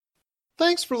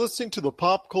Thanks for listening to the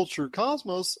Pop Culture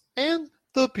Cosmos and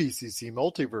the PCC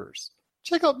Multiverse.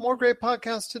 Check out more great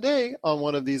podcasts today on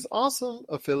one of these awesome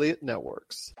affiliate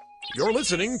networks. You're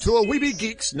listening to a Weeby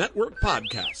Geeks Network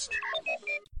podcast.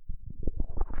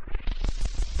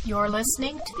 You're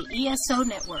listening to the ESO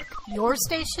Network, your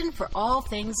station for all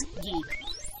things geek.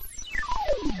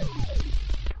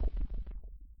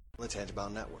 The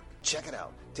Tangibound Network. Check it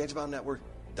out.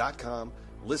 TangiboundNetwork.com.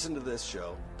 Listen to this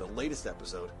show, the latest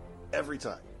episode, every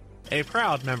time. A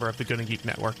proud member of the Gonna Geek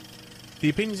Network. The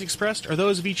opinions expressed are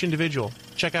those of each individual.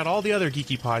 Check out all the other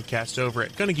geeky podcasts over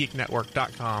at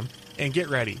GonnaGeekNetwork.com and get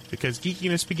ready, because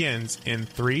geekiness begins in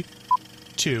 3,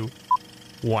 2,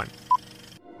 1.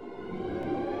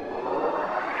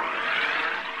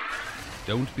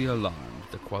 Don't be alarmed.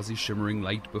 The quasi-shimmering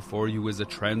light before you is a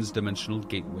trans-dimensional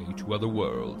gateway to other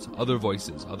worlds, other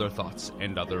voices, other thoughts,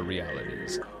 and other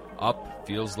realities. Up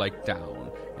feels like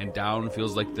down, and down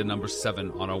feels like the number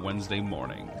 7 on a Wednesday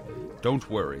morning. Don't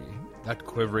worry. That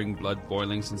quivering,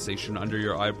 blood-boiling sensation under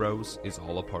your eyebrows is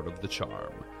all a part of the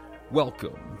charm.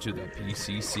 Welcome to the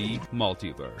PCC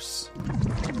Multiverse.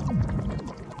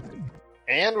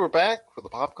 And we're back with the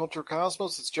Pop Culture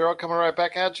Cosmos. It's Gerald coming right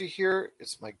back at you here.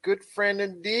 It's my good friend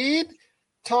indeed,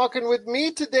 talking with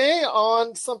me today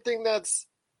on something that's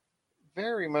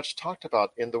very much talked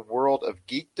about in the world of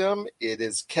geekdom. It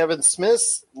is Kevin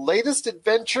Smith's latest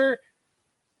adventure,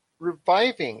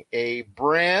 reviving a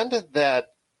brand that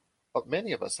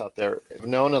many of us out there have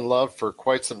known and loved for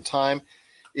quite some time.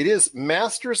 It is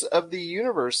Masters of the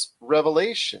Universe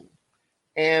Revelation.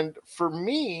 And for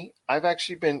me, I've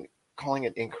actually been calling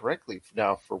it incorrectly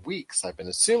now for weeks. I've been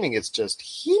assuming it's just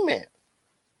He-Man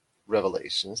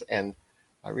Revelations. And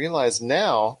I realize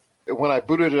now, when I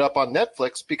booted it up on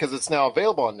Netflix, because it's now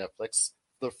available on Netflix,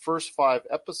 the first 5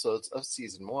 episodes of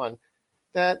season 1,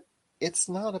 that it's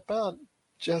not about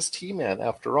just He-Man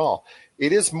after all.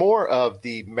 It is more of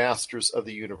the Masters of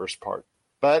the Universe part.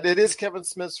 But it is Kevin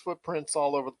Smith's footprints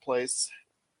all over the place.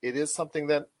 It is something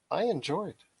that I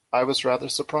enjoyed. I was rather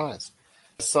surprised.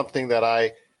 It's something that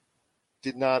I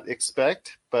did not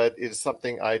expect, but it is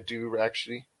something I do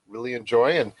actually really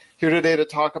enjoy. And here today to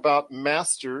talk about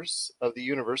Masters of the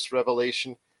Universe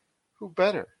Revelation, who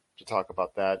better to talk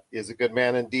about that is a good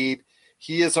man indeed.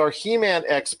 He is our He-Man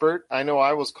expert. I know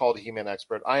I was called a He-Man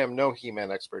expert. I am no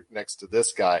He-Man expert next to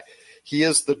this guy. He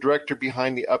is the director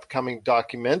behind the upcoming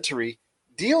documentary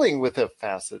dealing with a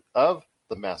facet of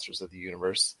the Masters of the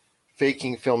Universe,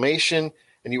 Faking Filmation.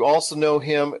 And you also know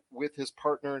him with his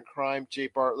partner in crime, Jay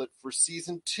Bartlett, for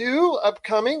season 2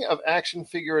 upcoming of Action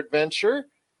Figure Adventure.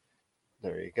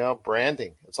 There you go.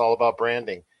 Branding. It's all about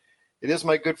branding. It is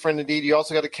my good friend indeed. You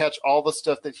also got to catch all the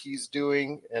stuff that he's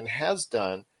doing and has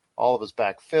done, all of his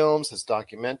back films, his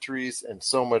documentaries, and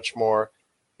so much more.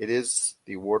 It is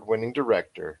the award-winning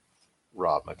director,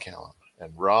 Rob McCallum.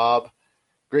 And Rob,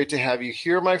 great to have you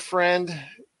here, my friend.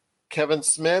 Kevin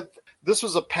Smith. This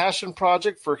was a passion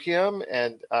project for him,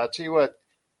 and I'll tell you what,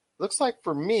 looks like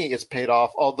for me it's paid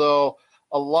off, although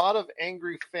a lot of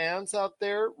angry fans out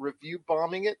there review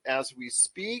bombing it as we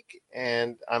speak,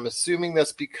 and I'm assuming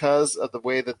that's because of the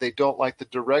way that they don't like the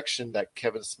direction that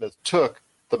Kevin Smith took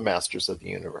the Masters of the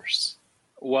Universe.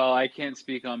 Well, I can't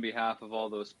speak on behalf of all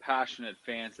those passionate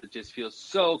fans that just feel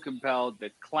so compelled to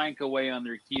clank away on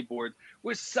their keyboard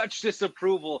with such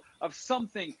disapproval of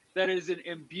something that is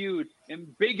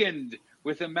embiggened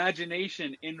with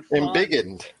imagination in fun.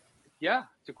 Embiggened. Yeah,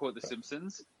 to quote The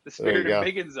Simpsons, the spirit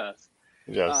embiggens us.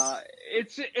 Yes.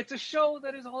 It's a show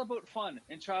that is all about fun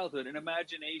and childhood and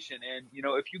imagination. And, you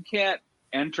know, if you can't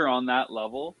enter on that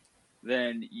level,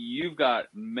 then you've got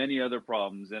many other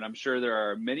problems. And I'm sure there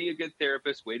are many a good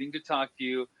therapist waiting to talk to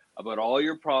you about all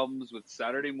your problems with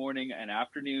Saturday morning and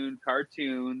afternoon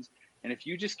cartoons. And if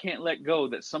you just can't let go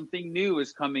that something new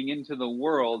is coming into the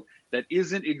world that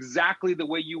isn't exactly the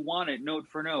way you want it, note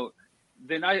for note,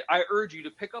 then I urge you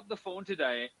to pick up the phone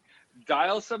today,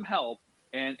 dial some help,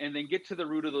 and then get to the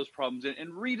root of those problems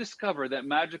and rediscover that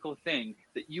magical thing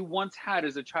that you once had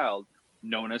as a child,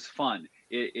 known as fun.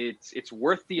 It's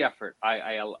worth the effort.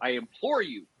 I implore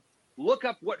you, look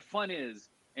up what fun is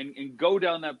and go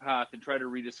down that path and try to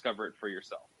rediscover it for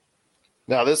yourself.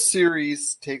 Now, this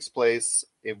series takes place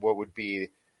in what would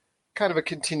be kind of a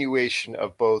continuation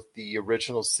of both the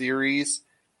original series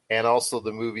and also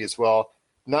the movie as well.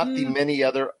 Not the many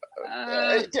other.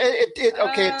 It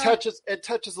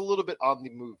touches a little bit on the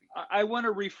movie. I want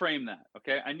to reframe that.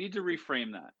 Okay, I need to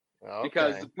reframe that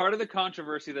because part of the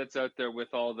controversy that's out there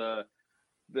with all the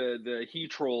he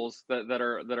trolls that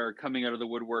are coming out of the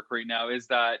woodwork right now is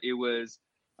that it was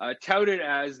touted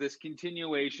as this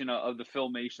continuation of the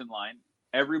Filmation line,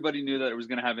 Everybody knew that it was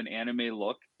going to have an anime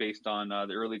look based on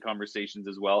the early conversations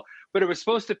as well. But it was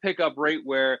supposed to pick up right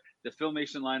where the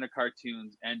Filmation line of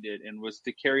cartoons ended, and was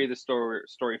to carry the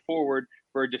story forward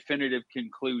for a definitive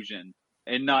conclusion,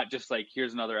 and not just like,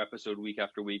 here's another episode week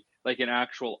after week, like an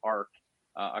actual arc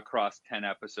across 10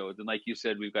 episodes. And like you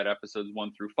said, we've got episodes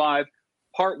 1 through 5,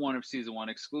 part 1 of season 1,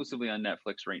 exclusively on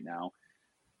Netflix right now.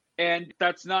 And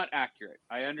that's not accurate.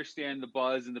 I understand the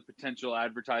buzz and the potential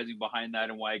advertising behind that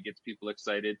and why it gets people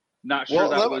excited. Not sure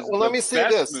let me say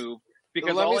best this. move,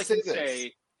 because all I can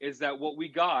say is that what we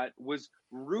got was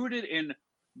rooted in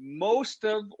most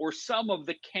of or some of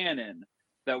the canon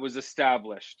that was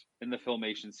established in the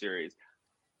Filmation series.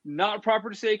 Not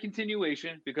proper to say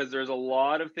continuation, because there's a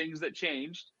lot of things that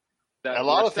changed that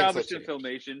were established in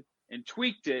Filmation and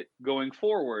tweaked it going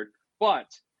forward. But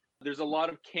there's a lot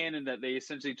of canon that they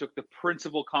essentially took the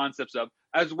principal concepts of,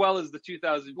 as well as the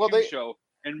 2002 show,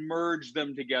 and merged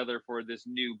them together for this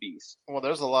new beast. Well,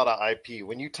 there's a lot of IP.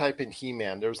 When you type in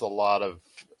He-Man, there's a lot of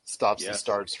stops and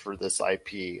starts for this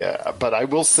IP. But I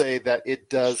will say that it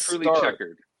does it's truly start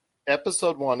checkered.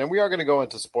 Episode 1, and we are going to go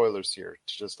into spoilers here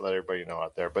to just let everybody know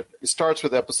out there, but it starts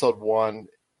with episode 1,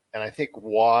 and I think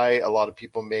why a lot of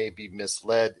people may be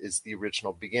misled is the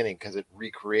original beginning, because it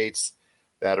recreates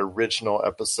that original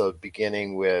episode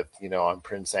beginning with, I'm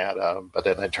Prince Adam, but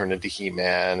then I turn into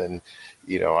He-Man, and,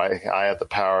 I have the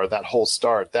power. That whole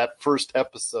start, that first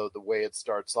episode, the way it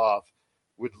starts off,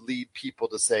 would lead people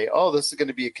to say, oh, this is going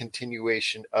to be a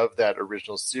continuation of that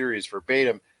original series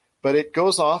verbatim. But it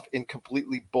goes off in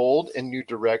completely bold and new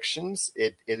directions.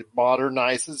 It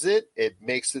modernizes it. It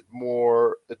makes it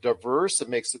more diverse. It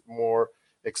makes it more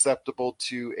acceptable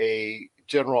to a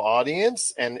general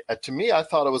audience. And to me, I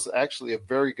thought it was actually a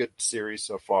very good series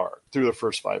so far through the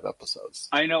first 5 episodes.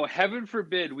 I know, heaven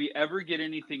forbid we ever get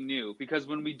anything new, because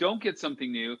when we don't get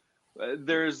something new,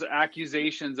 there's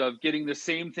accusations of getting the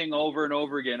same thing over and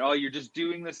over again. Oh, you're just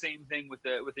doing the same thing with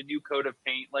a new coat of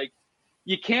paint. Like,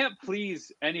 you can't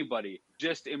please anybody.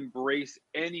 Just embrace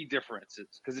any differences,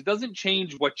 because it doesn't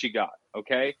change what you got,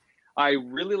 okay? I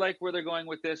really like where they're going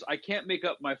with this. I can't make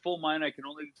up my full mind. I can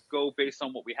only go based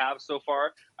on what we have so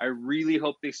far. I really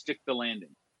hope they stick the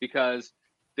landing, because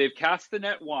they've cast the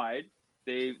net wide.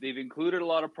 They've included a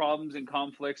lot of problems and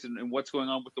conflicts and what's going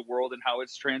on with the world and how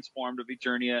it's transformed of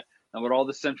Eternia and what all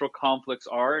the central conflicts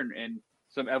are and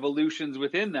some evolutions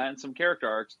within that and some character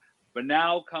arcs. But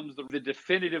now comes the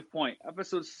definitive point.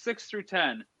 Episodes 6 through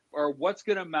 10 are what's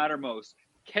going to matter most.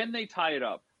 Can they tie it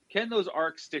up? Can those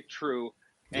arcs stick true?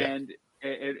 Yeah.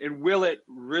 And will it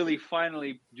really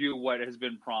finally do what has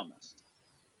been promised?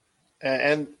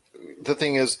 And the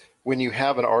thing is, when you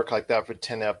have an arc like that for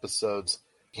 10 episodes,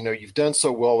 you've done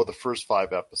so well with the first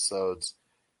 5 episodes.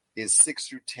 Is 6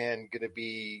 through 10 going to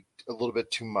be a little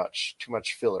bit too much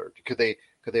filler? Could they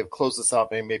have closed this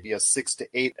out maybe a 6 to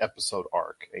 8 episode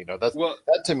arc?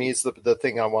 That to me is the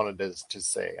thing I wanted to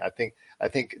say. I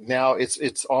think now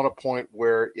it's on a point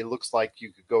where it looks like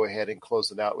you could go ahead and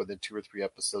close it out within 2 or 3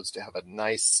 episodes to have a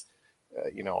nice,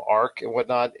 arc and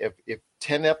whatnot. If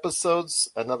 10 episodes,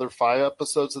 another 5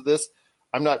 episodes of this,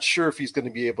 I'm not sure if he's going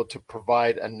to be able to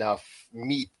provide enough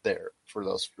meat there for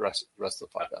those rest of the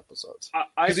 5 episodes.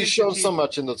 Because he shows so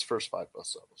much in those first 5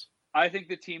 episodes. I think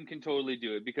the team can totally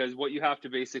do it, because what you have to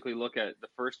basically look at the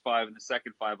first 5 and the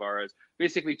second 5 are as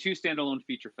basically 2 standalone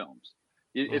feature films.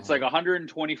 It's like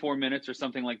 124 minutes or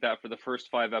something like that for the first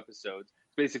 5 episodes.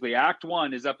 Basically, Act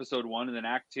 1 is episode 1, and then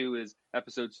Act 2 is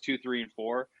episodes 2, 3, and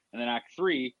 4, and then Act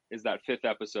 3 is that 5th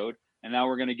episode. And now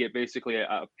we're going to get basically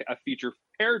a feature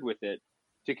paired with it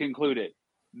to conclude it.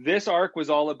 This arc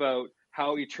was all about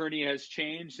how Eternia has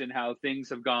changed and how things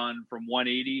have gone from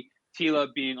 180.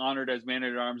 Teela being honored as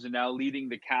Man-at-Arms and now leading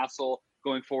the castle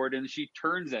going forward, and she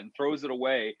turns it and throws it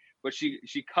away. But she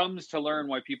comes to learn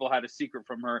why people had a secret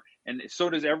from her, and so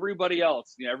does everybody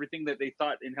else. Everything that they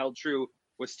thought and held true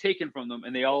was taken from them,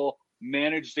 and they all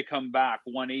managed to come back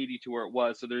 180 to where it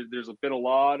was. So there's a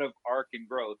lot of arc and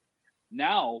growth.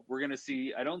 Now we're going to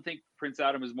see, I don't think Prince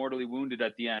Adam is mortally wounded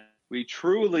at the end. We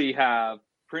truly have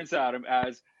Prince Adam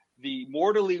as the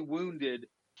mortally wounded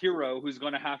hero who's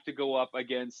going to have to go up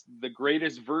against the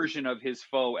greatest version of his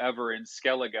foe ever in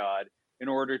Skelegod in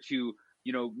order to,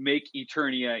 make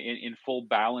Eternia in full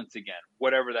balance again,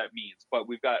 whatever that means. But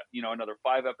we've got, another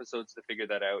 5 episodes to figure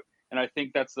that out. And I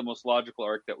think that's the most logical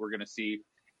arc that we're going to see.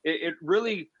 It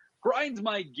really grinds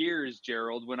my gears,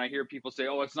 Gerald, when I hear people say,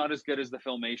 oh, it's not as good as the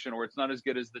Filmation or it's not as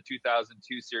good as the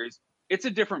 2002 series. It's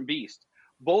a different beast.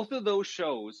 Both of those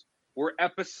shows were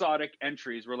episodic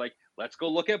entries. We're like, let's go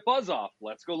look at Buzz-Off.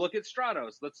 Let's go look at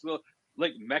Stratos. Let's go,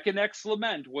 like, Mechanex's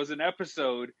Lament was an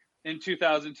episode in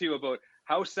 2002 about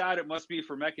how sad it must be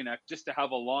for Mekaneck just to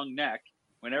have a long neck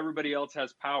when everybody else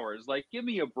has powers. Like, give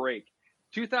me a break.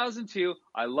 2002,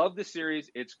 I love the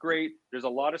series. It's great. There's a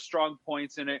lot of strong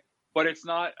points in it, but it's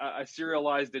not a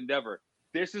serialized endeavor.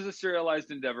 This is a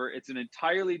serialized endeavor. It's an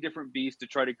entirely different beast to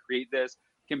try to create this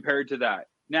compared to that.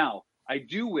 Now, I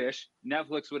do wish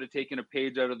Netflix would have taken a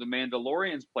page out of The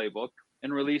Mandalorian's playbook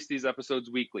and released these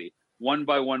episodes weekly, one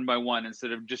by one by one,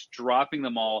 instead of just dropping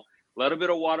them all. Let a bit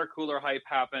of water cooler hype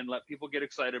happen. Let people get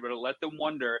excited about it. Let them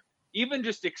wonder. Even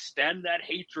just extend that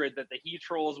hatred that the He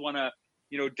Trolls want to,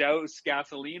 douse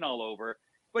gasoline all over.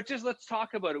 But just let's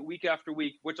talk about it week after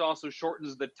week, which also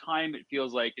shortens the time, it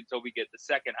feels like, until we get the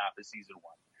second half of season 1.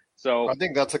 So I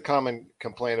think that's a common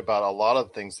complaint about a lot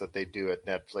of things that they do at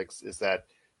Netflix, is that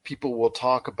people will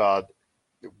talk about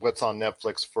what's on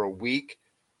Netflix for a week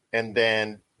and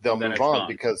then they'll move on gone.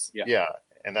 Because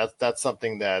and that's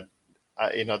something that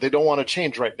they don't want to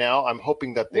change right now. I'm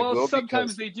hoping that they will. Well,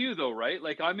 sometimes they do, though, right?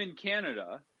 Like, I'm in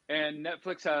Canada, and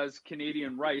Netflix has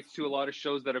Canadian rights to a lot of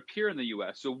shows that appear in the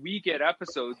U.S. So we get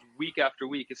episodes week after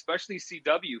week, especially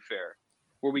CW Fare,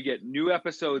 where we get new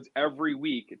episodes every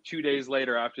week, 2 days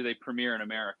later after they premiere in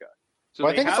America. So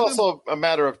I think it's also a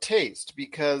matter of taste,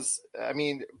 because,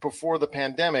 before the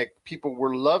pandemic, people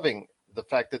were loving the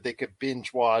fact that they could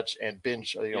binge watch and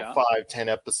binge 5-10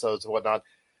 episodes and whatnot.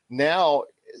 Now,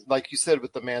 like you said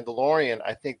with The Mandalorian,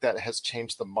 I think that has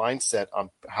changed the mindset on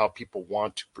how people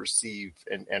want to perceive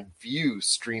and view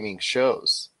streaming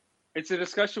shows. It's a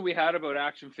discussion we had about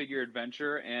Action Figure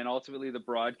Adventure, and ultimately the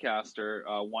broadcaster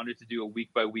wanted to do a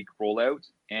week-by-week rollout,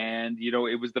 and,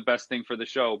 it was the best thing for the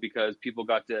show because people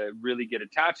got to really get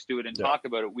attached to it and talk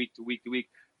about it week to week to week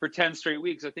for 10 straight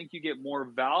weeks. I think you get more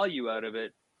value out of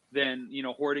it than,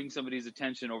 hoarding somebody's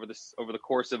attention over the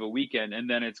course of a weekend, and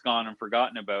then it's gone and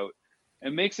forgotten about.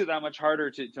 It makes it that much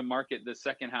harder to market the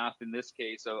second half, in this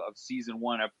case, of season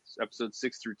 1, episodes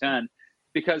 6 through 10,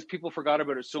 because people forgot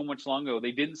about it so much long ago.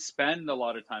 They didn't spend a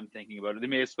lot of time thinking about it. They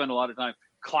may have spent a lot of time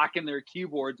clacking their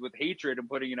keyboards with hatred and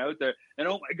putting it out there. And,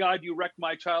 oh my God, you wrecked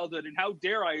my childhood. And how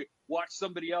dare I watch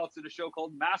somebody else in a show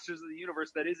called Masters of the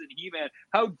Universe that isn't He-Man?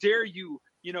 How dare you,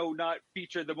 not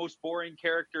feature the most boring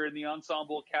character in the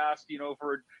ensemble cast,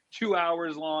 for 2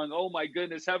 hours long. Oh my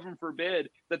goodness, heaven forbid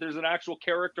that there's an actual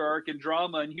character arc and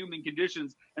drama and human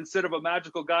conditions instead of a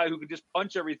magical guy who can just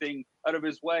punch everything out of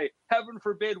his way. Heaven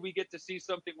forbid we get to see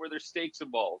something where there's stakes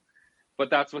involved. But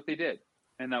that's what they did,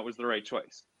 and that was the right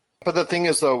choice. But the thing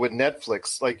is, though, with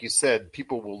Netflix, like you said,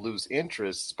 people will lose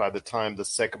interest by the time the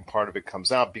second part of it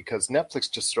comes out, because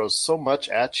Netflix just throws so much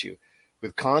at you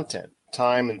with content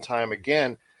time and time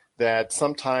again that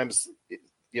sometimes,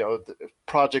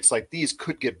 projects like these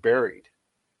could get buried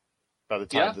by the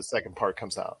time the second part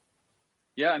comes out.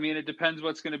 Yeah, it depends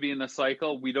what's going to be in the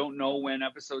cycle. We don't know when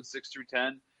episodes 6 through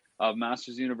 10 of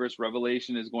Masters Universe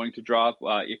Revelation is going to drop.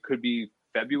 It could be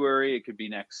February. It could be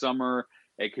next summer.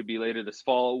 It could be later this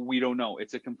fall. We don't know.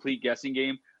 It's a complete guessing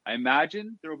game. I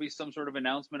imagine there will be some sort of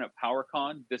announcement at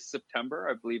PowerCon this September.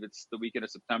 I believe it's the weekend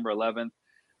of September 11th.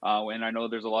 And I know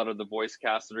there's a lot of the voice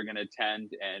cast that are going to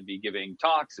attend and be giving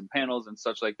talks and panels and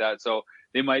such like that. So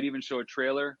they might even show a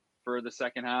trailer for the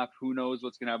second half. Who knows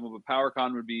what's going to happen? But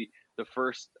PowerCon would be the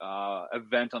first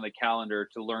event on the calendar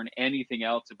to learn anything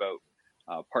else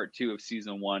about part 2 of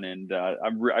season 1. And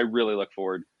I really look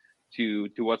forward to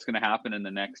what's going to happen in the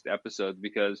next episodes,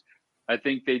 because I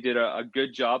think they did a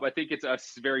good job. I think it's a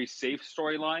very safe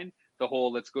storyline. The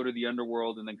whole let's go to the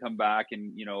underworld and then come back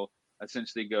and,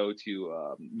 essentially go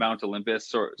to Mount Olympus,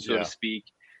 so to speak.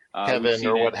 Heaven,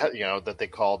 or what, that they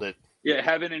called it. Yeah,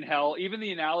 heaven and hell. Even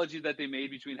the analogy that they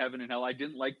made between heaven and hell, I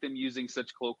didn't like them using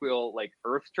such colloquial, like,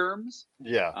 Earth terms.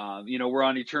 Yeah. We're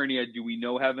on Eternia. Do we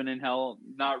know heaven and hell?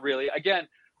 Not really. Again,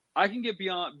 I can get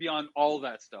beyond all of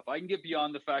that stuff. I can get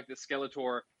beyond the fact that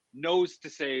Skeletor knows to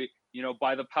say,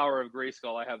 by the power of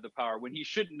Grayskull, I have the power, when he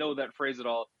shouldn't know that phrase at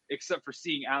all, except for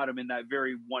seeing Adam in that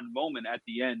very one moment at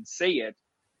the end say it.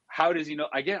 How does he know?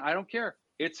 Again, I don't care.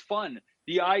 It's fun.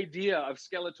 The idea of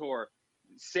Skeletor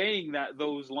saying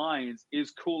those lines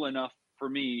is cool enough for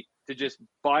me to just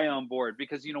buy on board,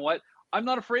 because you know what? I'm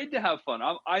not afraid to have fun.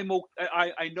 I know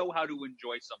how to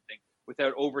enjoy something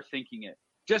without overthinking it.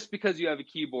 Just because you have a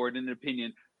keyboard and an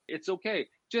opinion, it's okay.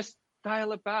 Just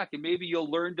dial it back and maybe you'll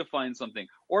learn to find something.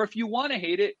 Or if you want to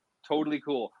hate it, totally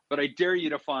cool. But I dare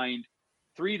you to find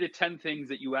 3 to 10 things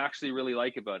that you actually really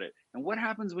like about it. And what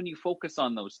happens when you focus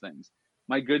on those things?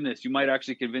 My goodness, you might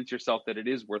actually convince yourself that it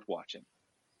is worth watching.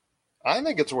 I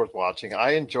think it's worth watching.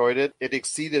 I enjoyed it. It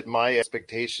exceeded my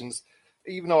expectations.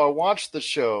 Even though I watched the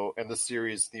show and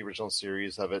the original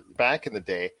series of it back in the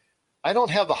day, I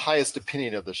don't have the highest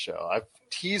opinion of the show. I've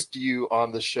teased you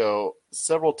on the show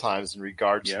several times in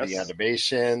regards to the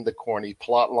animation, the corny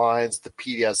plot lines, the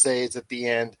PSAs at the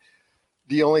end.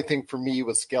 The only thing for me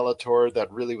was Skeletor.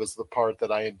 That really was the part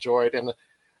that I enjoyed. And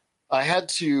I had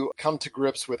to come to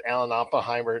grips with Alan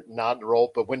Oppenheimer not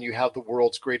enrolled, but when you have the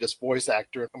world's greatest voice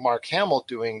actor, Mark Hamill,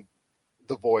 doing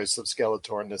the voice of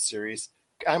Skeletor in this series,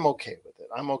 I'm okay with it.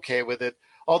 I'm okay with it.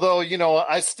 Although,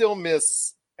 I still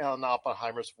miss Alan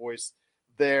Oppenheimer's voice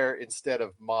there instead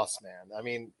of Mossman. I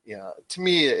mean, to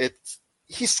me,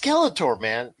 he's Skeletor,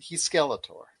 man. He's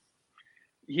Skeletor.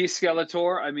 He's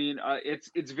Skeletor. I mean,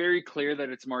 it's very clear that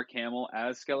it's Mark Hamill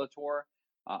as Skeletor.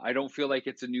 I don't feel like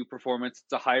it's a new performance.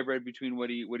 It's a hybrid between what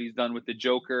he's done with the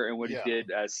Joker and what he did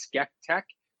as Skektek,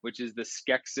 which is the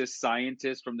Skeksis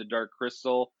scientist from the Dark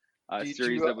Crystal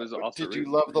series that was also. Did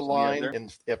you love the line in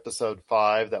episode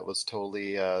 5 that was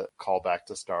totally a callback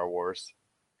to Star Wars?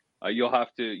 You'll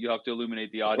have to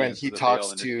illuminate the audience when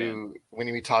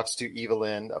he talks to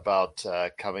Evelyn about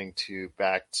coming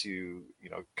back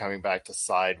to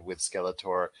side with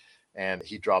Skeletor. And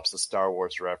he drops a Star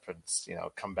Wars reference,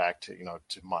 come back to,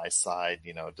 to my side,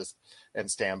 just and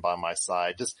stand by my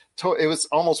side. It was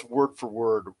almost word for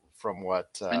word from what.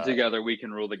 And together we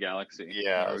can rule the galaxy.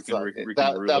 Yeah, we can rule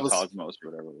the cosmos,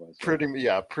 whatever it was.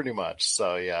 Pretty much.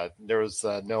 So yeah, there was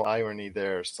no irony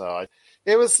there. So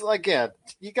it was, again,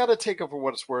 you got to take it for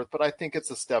what it's worth. But I think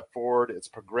it's a step forward. It's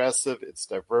progressive. It's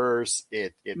diverse.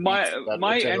 It my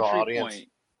entry audience. point.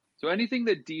 So anything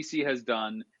that DC has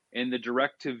done in the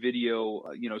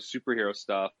direct-to-video, superhero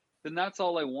stuff, then that's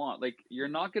all I want. Like, you're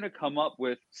not going to come up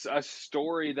with a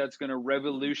story that's going to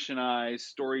revolutionize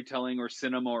storytelling or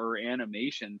cinema or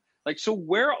animation. Like, so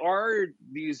where are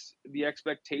the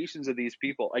expectations of these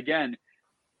people? Again,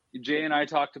 Jay and I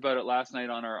talked about it last night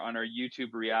on our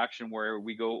YouTube reaction, where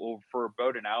we go over for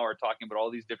about an hour talking about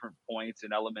all these different points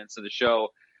and elements of the show.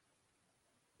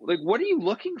 Like, what are you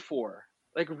looking for?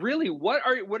 Like, really, what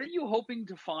are you hoping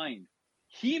to find?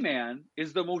 He-Man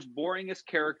is the most boringest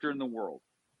character in the world.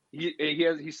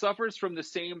 He suffers from the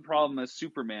same problem as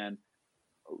Superman,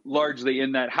 largely,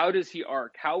 in that how does he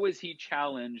arc? How is he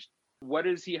challenged? What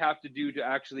does he have to do to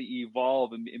actually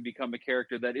evolve and become a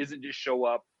character that isn't just show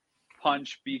up,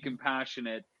 punch, be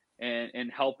compassionate,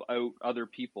 and help out other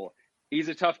people? He's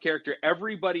a tough character.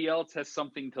 Everybody else has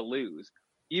something to lose.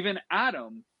 Even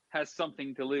Adam has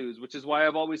something to lose, which is why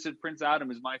I've always said Prince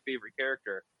Adam is my favorite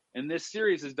character. And this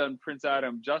series has done Prince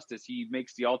Adam justice. He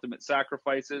makes the ultimate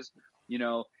sacrifices.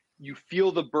 You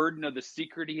feel the burden of the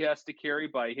secret he has to carry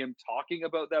by him talking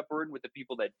about that burden with the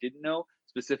people that didn't know,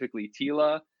 specifically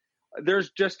Teela.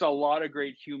 There's just a lot of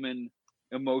great human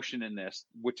emotion in this,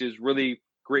 which is really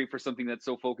great for something that's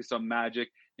so focused on magic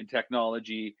and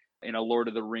technology in a Lord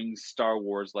of the Rings, Star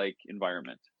Wars-like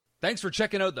environment. Thanks for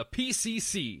checking out the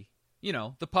PCC,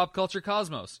 the Pop Culture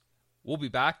Cosmos. We'll be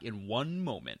back in one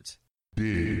moment.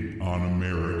 Dig on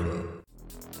America.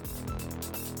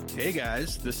 Hey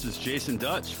guys, this is Jason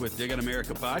Dutch with Dig on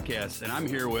America podcast, and I'm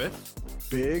here with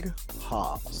Big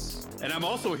Hops. And I'm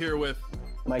also here with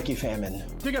Mikey Famine.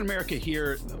 Dig on America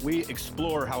here, we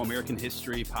explore how American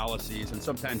history, policies, and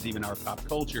sometimes even our pop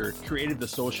culture created the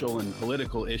social and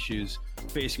political issues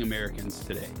facing Americans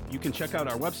today. You can check out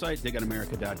our website,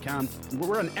 digonamerica.com.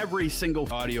 We're on every single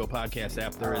audio podcast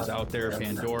app there is out there,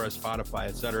 Pandora, Spotify,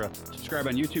 etc. Subscribe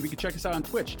on YouTube. You can check us out on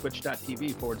Twitch,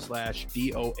 twitch.tv/DOA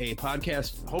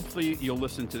podcast. Hopefully you'll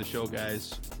listen to the show,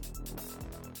 guys.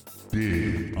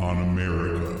 Dig on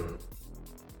America.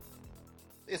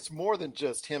 It's more than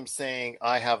just him saying,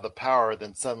 I have the power,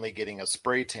 than suddenly getting a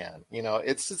spray tan.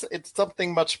 It's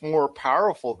something much more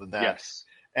powerful than that. Yes.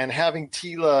 And having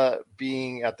Teela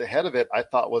being at the head of it, I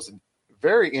thought was a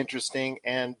very interesting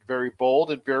and very bold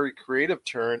and very creative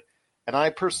turn. And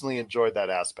I personally enjoyed that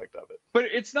aspect of it. But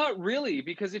it's not really,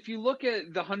 because if you look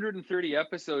at the 130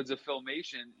 episodes of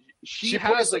Filmation, she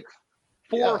has like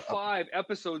 4 or 5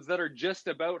 episodes that are just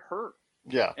about her.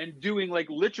 Yeah. And doing like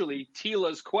literally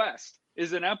Teela's quest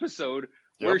is an episode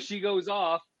where she goes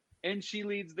off and she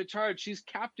leads the charge. She's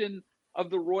captain of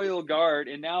the Royal Guard,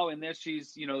 and now in this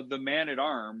she's, the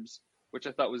man-at-arms, which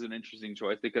I thought was an interesting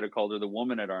choice. They could have called her the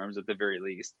woman-at-arms at the very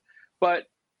least. But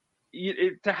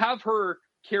to have her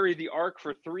carry the arc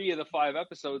for 3 of the 5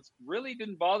 episodes really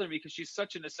didn't bother me, because she's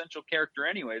such an essential character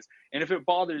anyways. And if it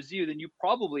bothers you, then you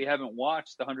probably haven't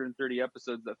watched the 130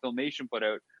 episodes that Filmation put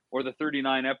out, or the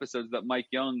 39 episodes that Mike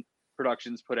Young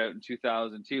Productions put out in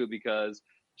 2002, because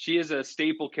she is a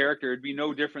staple character. It'd be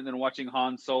no different than watching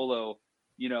Han Solo,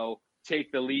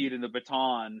 take the lead in the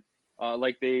baton,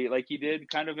 like he did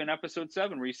kind of in episode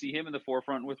 7, where you see him in the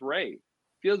forefront with Rey.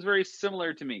 Feels very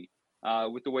similar to me.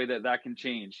 with the way that can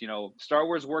change. Star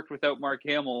Wars worked without Mark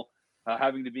Hamill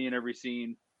having to be in every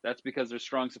scene. That's because there's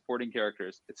strong supporting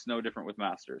characters. It's no different with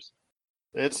Masters.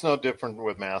 It's no different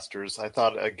with Masters. I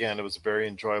thought, again, it was a very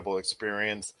enjoyable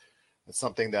experience. It's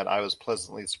something that I was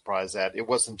pleasantly surprised at. It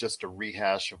wasn't just a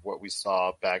rehash of what we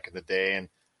saw back in the day, and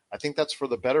I think that's for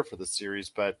the better for the series.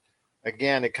 But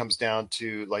again, it comes down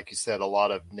to, like you said, a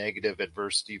lot of negative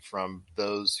adversity from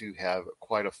those who have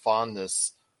quite a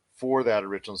fondness for that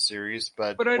original series.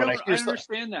 But I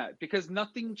understand that, because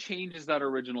nothing changes that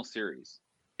original series.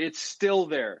 It's still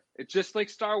there. It's just like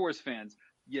Star Wars fans.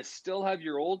 You still have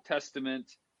your Old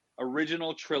Testament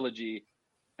original trilogy,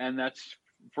 and that's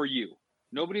for you.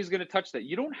 Nobody's going to touch that.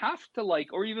 You don't have to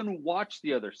like or even watch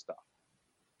the other stuff.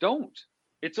 Don't.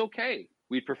 It's okay.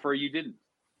 We'd prefer you didn't.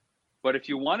 But if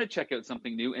you want to check out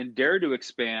something new and dare to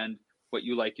expand what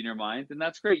you like in your mind, then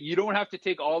that's great. You don't have to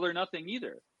take all or nothing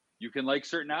either. You can like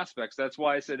certain aspects. That's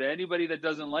why I said to anybody that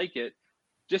doesn't like it,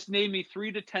 just name me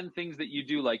 3 to 10 things that you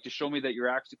do like to show me that you're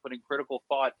actually putting critical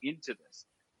thought into this,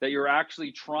 that you're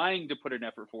actually trying to put an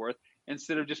effort forth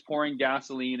instead of just pouring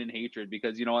gasoline and hatred,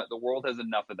 because you know what? The world has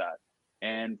enough of that.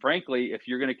 And frankly, if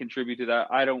you're going to contribute to that,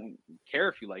 I don't care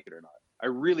if you like it or not. I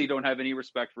really don't have any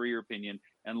respect for your opinion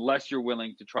unless you're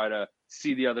willing to try to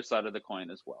see the other side of the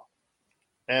coin as well.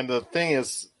 And the thing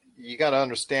is, you got to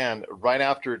understand, right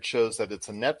after it shows that it's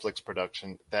a Netflix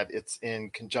production, that it's in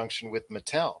conjunction with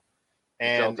Mattel.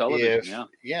 And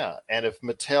if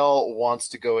Mattel wants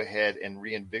to go ahead and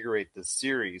reinvigorate this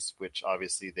series, which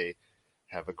obviously they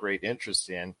have a great interest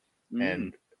in,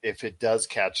 and if it does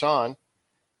catch on,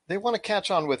 they want to catch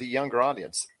on with a younger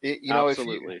audience.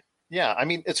 Absolutely. I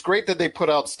mean, it's great that they put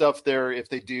out stuff there if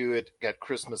they do it at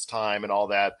Christmas time and all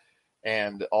that,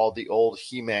 and all the old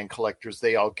He-Man collectors,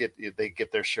 they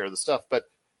get their share of the stuff. But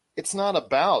it's not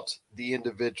about the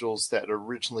individuals that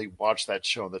originally watched that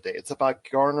show in the day. It's about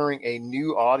garnering a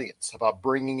new audience, about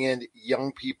bringing in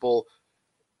young people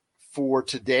for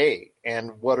today.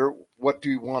 And what do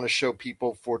you want to show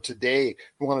people for today?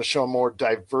 We want to show a more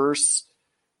diverse,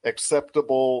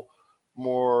 acceptable,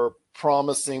 more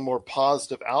promising, more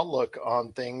positive outlook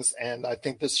on things. And I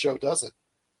think this show does it.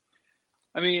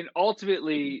 I mean,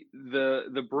 ultimately,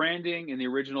 the branding and the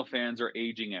original fans are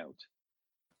aging out.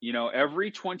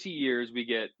 Every 20 years we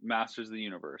get Masters of the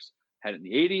Universe. Had it in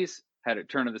the 80s, had it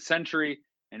turn of the century,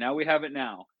 and now we have it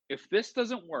now. If this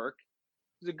doesn't work,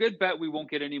 there's a good bet we won't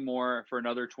get any more for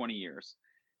another 20 years.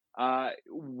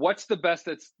 What's the best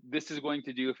this is going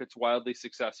to do if it's wildly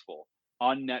successful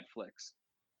on Netflix?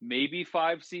 Maybe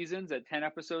 5 seasons at 10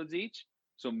 episodes each.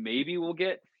 So maybe we'll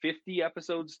get 50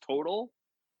 episodes total.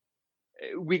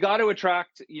 We got to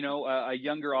attract, a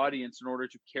younger audience in order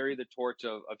to carry the torch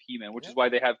of He-Man, which is why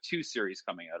they have 2 series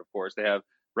coming out, of course. They have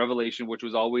Revelation, which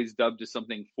was always dubbed as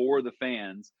something for the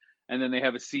fans. And then they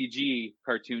have a CG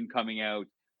cartoon coming out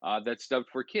that's dubbed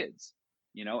for kids,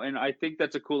 and I think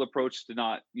that's a cool approach to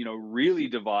not, really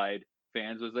divide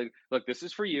fans. Was like, look, this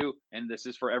is for you and this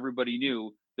is for everybody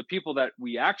new. The people that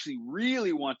we actually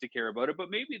really want to care about it,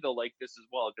 but maybe they'll like this as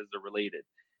well because they're related.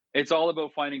 It's all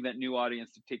about finding that new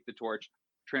audience to take the torch.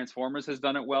 Transformers has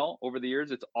done it well over the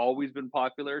years. It's always been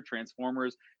popular.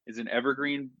 Transformers is an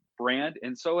evergreen brand,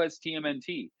 and so has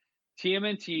TMNT.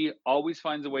 TMNT always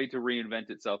finds a way to reinvent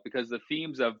itself because the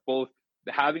themes of both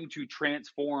having to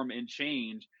transform and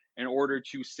change in order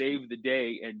to save the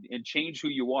day and change who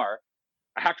you are,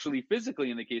 actually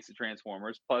physically in the case of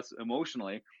Transformers, plus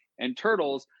emotionally, and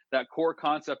Turtles, that core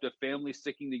concept of family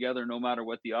sticking together no matter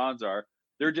what the odds are,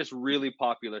 they're just really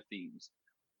popular themes.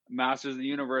 Masters of the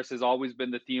Universe has always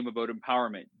been the theme about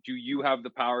empowerment. Do you have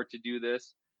the power to do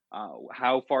this?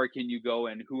 How far can you go?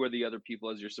 And who are the other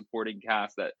people as your supporting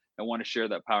cast that want to share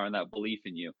that power and that belief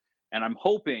in you? And I'm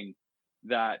hoping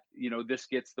that, this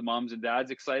gets the moms and dads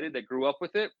excited that grew up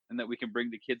with it, and that we can bring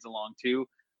the kids along too,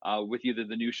 with either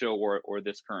the new show or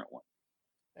this current one.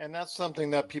 And that's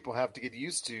something that people have to get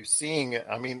used to seeing.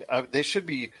 I mean, they should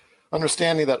be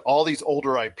understanding that all these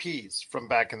older IPs from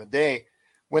back in the day,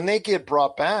 when they get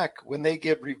brought back, when they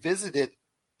get revisited,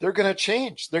 they're going to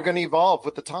change. They're going to evolve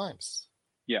with the times.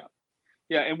 Yeah.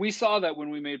 And we saw that when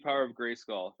we made Power of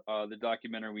Grayskull, the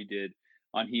documentary we did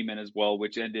on He-Man as well,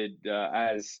 which ended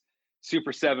as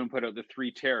Super 7 put out the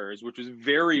 3 Terrors, which was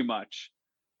very much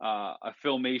a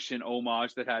Filmation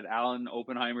homage that had Alan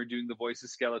Oppenheimer doing the voice of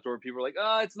Skeletor. People were like,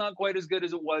 it's not quite as good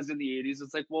as it was in the 80s.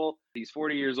 It's like, well, he's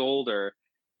 40 years older.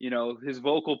 His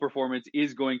vocal performance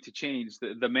is going to change.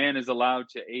 The man is allowed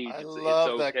to age. I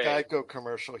love that Geico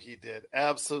commercial he did.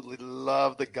 Absolutely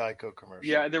love the Geico commercial.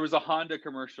 Yeah, there was a Honda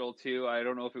commercial too. I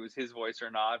don't know if it was his voice or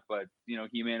not, but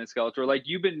He-Man and Skeletor. Like,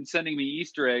 you've been sending me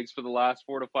Easter eggs for the last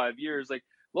 4 to 5 years. Like,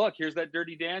 look, here's that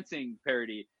Dirty Dancing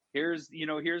parody. Here's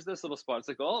this little spot. It's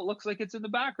like, oh, it looks like it's in the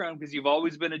background because you've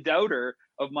always been a doubter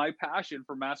of my passion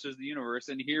for Masters of the Universe.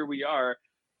 And here we are.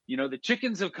 The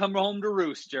chickens have come home to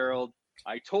roost, Gerald.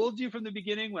 I told you from the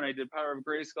beginning when I did Power of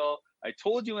Grayskull. I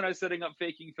told you when I was setting up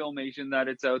Faking Filmation that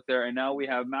it's out there. And now we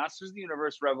have Masters of the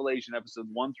Universe Revelation episodes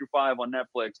 1 through 5 on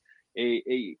Netflix.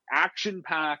 A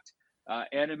action-packed,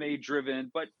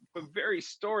 anime-driven, but very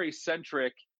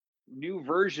story-centric new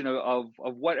version of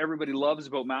what everybody loves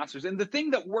about Masters. And the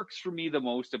thing that works for me the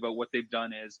most about what they've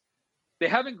done is they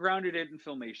haven't grounded it in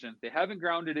Filmation. They haven't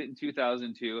grounded it in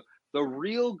 2002. The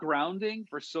real grounding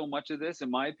for so much of this, in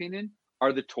my opinion,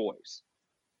 are the toys.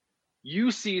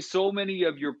 You see so many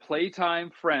of your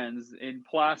playtime friends in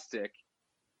plastic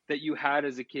that you had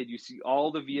as a kid. You see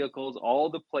all the vehicles, all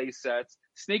the play sets.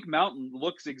 Snake Mountain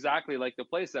looks exactly like the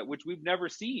play set, which we've never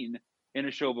seen in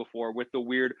a show before, with the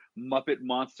weird Muppet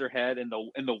monster head and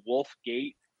the wolf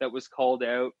gate that was called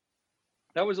out.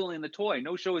 That was only in the toy.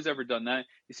 No show has ever done that.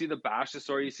 You see the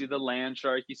Bashasaur, you see the Land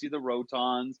Shark, you see the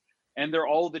Rotons, and they're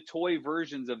all the toy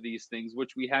versions of these things,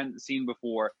 which we hadn't seen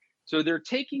before. So they're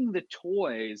taking the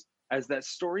toys as that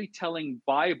storytelling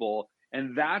Bible,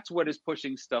 and that's what is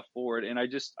pushing stuff forward. And I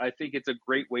think it's a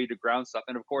great way to ground stuff.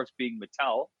 And of course, being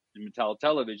Mattel and Mattel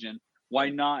Television, why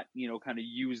not, kind of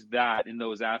use that in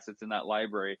those assets in that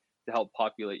library to help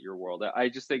populate your world? I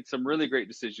just think some really great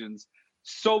decisions,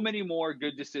 so many more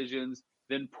good decisions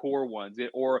than poor ones,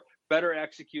 or better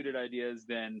executed ideas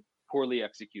than poorly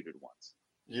executed ones.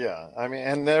 Yeah, I mean,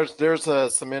 and there's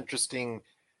some interesting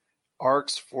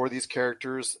arcs for these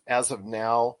characters. As of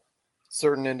now,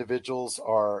 certain individuals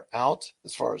are out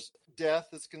as far as death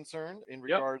is concerned in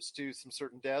regards to some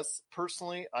certain deaths.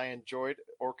 Personally, I enjoyed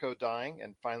Orko dying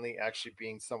and finally actually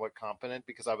being somewhat competent,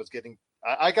 because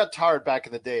I got tired back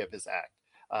in the day of his act.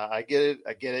 I get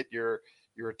it.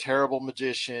 You're a terrible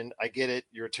magician. I get it.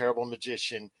 You're a terrible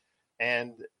magician.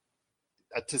 And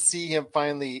to see him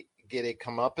finally get a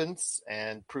comeuppance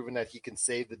and proving that he can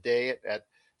save the day at a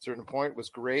certain point was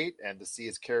great. And to see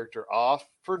his character off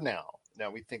for now. Now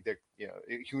we think that,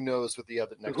 who knows what the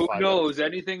other next Who 5 knows? episodes.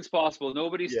 Anything's possible.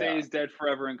 Nobody stays dead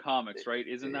forever in comics, right?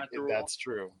 Isn't that the rule? That's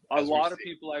true. A lot of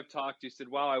people I've talked to said,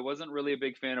 wow, I wasn't really a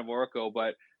big fan of Orko,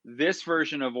 but this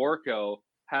version of Orko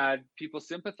had people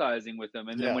sympathizing with him.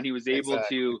 And then when he was able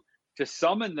to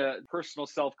summon the personal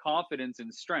self-confidence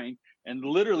and strength and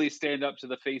literally stand up to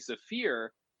the face of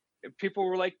fear, people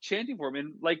were like chanting for him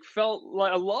and like felt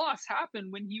like a loss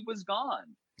happened when he was gone.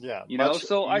 Yeah,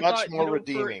 so I thought more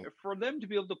redeeming for them to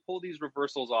be able to pull these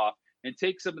reversals off and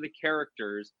take some of the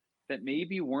characters that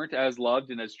maybe weren't as loved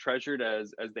and as treasured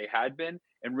as they had been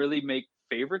and really make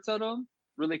favorites out of them,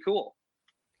 really cool.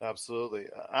 Absolutely.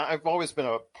 I've always been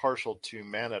a partial to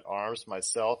Man at Arms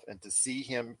myself, and to see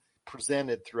him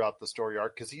presented throughout the story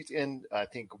arc, because he's in, I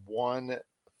think, 1,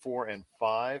 4, and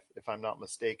 5, if I'm not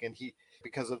mistaken.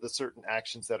 Because of the certain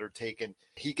actions that are taken,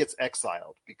 he gets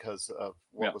exiled because of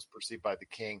what was perceived by the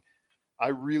king. I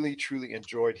really, truly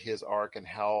enjoyed his arc and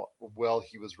how well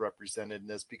he was represented in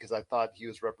this, because I thought he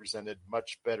was represented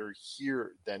much better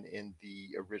here than in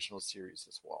the original series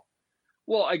as well.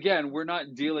 Well, again, we're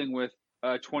not dealing with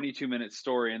a 22-minute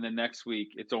story and then next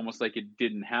week it's almost like it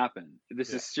didn't happen.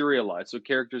 This is serialized, so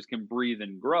characters can breathe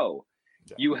and grow.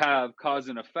 Yeah. You have cause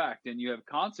and effect, and you have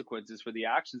consequences for the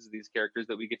actions of these characters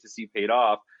that we get to see paid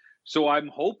off. So I'm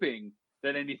hoping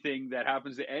that anything that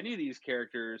happens to any of these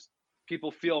characters, people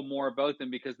feel more about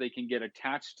them because they can get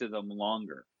attached to them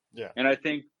longer. Yeah. And I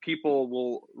think people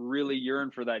will really yearn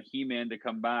for that He-Man to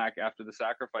come back after the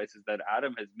sacrifices that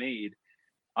Adam has made.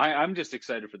 I'm just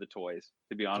excited for the toys,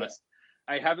 to be honest.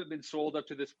 Yeah. I haven't been sold up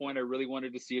to this point. I really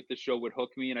wanted to see if the show would hook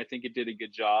me, and I think it did a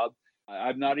good job.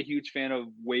 I'm not a huge fan of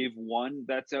Wave 1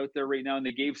 that's out there right now, and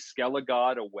they gave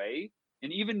Skelegod away.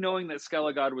 And even knowing that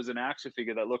Skelegod was an action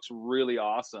figure that looks really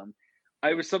awesome,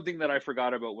 it was something that I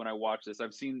forgot about when I watched this.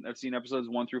 I've seen episodes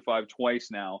 1 through 5 twice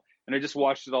now, and I just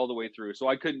watched it all the way through. So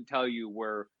I couldn't tell you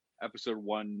where episode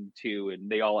 1, 2, and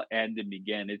they all end and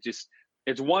begin.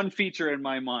 It's one feature in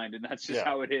my mind, and that's just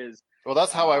how it is. Well,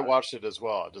 that's how I watched it as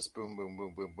well. Just boom, boom,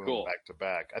 boom, boom, boom, cool. Back to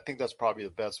back. I think that's probably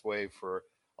the best way for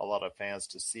a lot of fans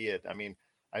to see it. I mean,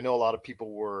 I know a lot of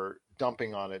people were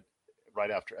dumping on it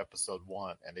right after episode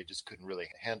 1, and they just couldn't really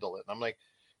handle it. And I'm like,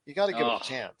 you got to give it a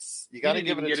chance. You got to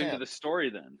give it a chance. Get into the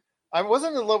story then. I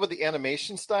wasn't in love with the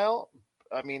animation style.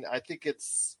 I mean, I think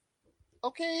it's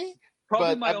okay.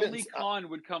 Probably my only con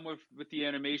would come with the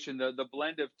animation. The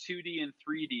blend of 2D and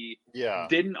 3D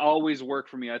didn't always work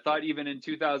for me. I thought even in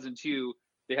 2002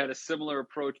 they had a similar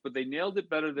approach, but they nailed it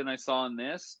better than I saw in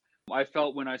this. I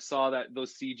felt when I saw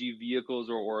those CG vehicles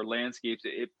or landscapes,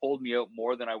 it pulled me out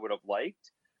more than I would have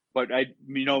liked. But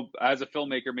as a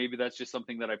filmmaker, maybe that's just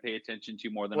something that I pay attention to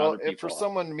more than Well, other people. for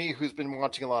someone me who's been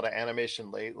watching a lot of animation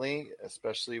lately,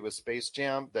 especially with Space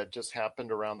Jam that just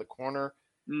happened around the corner,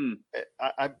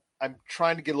 I'm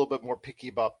trying to get a little bit more picky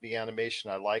about the animation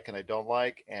I like and I don't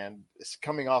like. And it's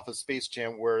coming off of Space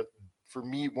Jam, where for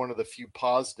me one of the few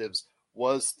positives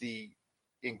was the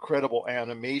incredible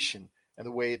animation and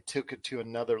the way it took it to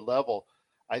another level.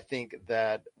 I think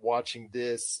that watching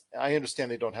this, I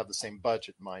understand they don't have the same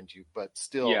budget, mind you, but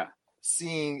still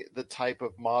seeing the type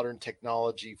of modern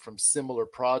technology from similar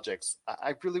projects,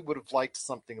 I really would have liked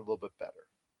something a little bit better,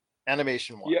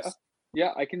 animation-wise.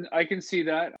 Yeah, I can see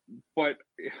that. But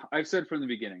I've said from the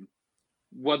beginning,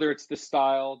 whether it's the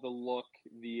style, the look,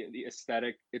 the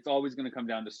aesthetic, it's always going to come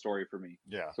down to story for me.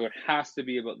 Yeah. So it has to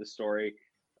be about the story.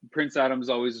 Prince Adam's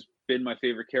always been my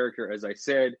favorite character, as I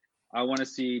said. I want to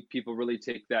see people really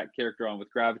take that character on with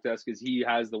gravitas because he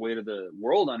has the weight of the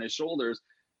world on his shoulders.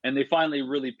 And they finally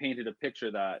really painted a picture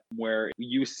that where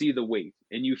you see the weight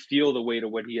and you feel the weight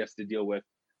of what he has to deal with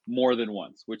more than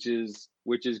once, which is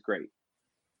great.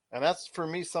 And that's for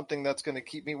me something that's going to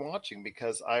keep me watching,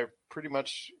 because I'm pretty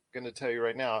much going to tell you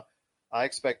right now, I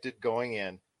expected going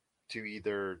in to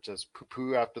either just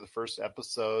poo-poo after the first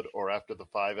episode or after the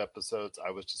 5 episodes.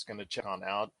 I was just going to check on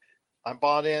out. I'm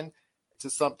bought in to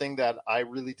something that I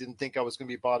really didn't think I was going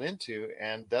to be bought into,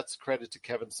 and that's credit to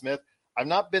Kevin Smith. I've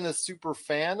not been a super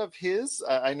fan of his.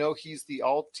 I know he's the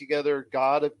altogether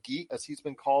god of geek, as he's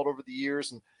been called over the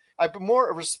years, and I've been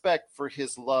more respect for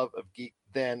his love of geek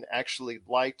than actually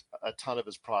liked a ton of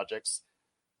his projects.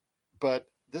 But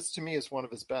this to me is one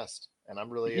of his best, and I'm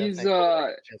really thankful that I got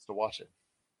a chance to watch it.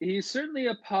 He's certainly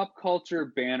a pop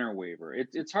culture banner waver.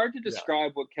 It's hard to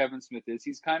describe what Kevin Smith is.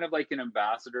 He's kind of like an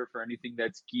ambassador for anything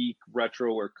that's geek,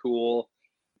 retro, or cool.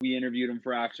 We interviewed him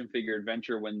for Action Figure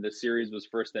Adventure when the series was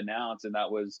first announced, and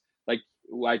that was like,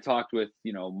 I talked with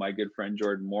my good friend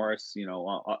Jordan Morris,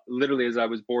 literally as I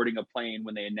was boarding a plane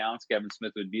when they announced Kevin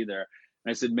Smith would be there,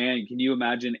 and I said, man, can you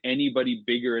imagine anybody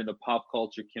bigger in the pop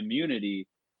culture community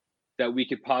that we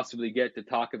could possibly get to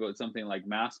talk about something like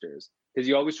Masters? Because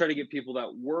you always try to get people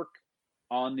that work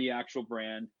on the actual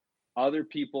brand, other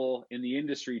people in the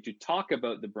industry to talk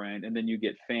about the brand, and then you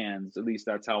get fans. At least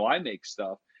that's how I make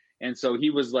stuff. And so he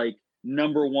was like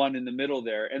number one in the middle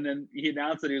there. And then he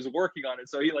announced that he was working on it.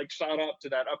 So he like shot up to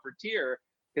that upper tier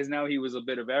because now he was a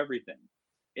bit of everything.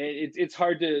 It's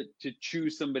hard to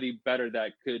choose somebody better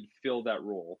that could fill that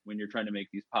role when you're trying to make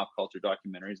these pop culture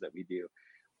documentaries that we do.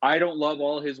 I don't love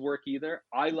all his work either.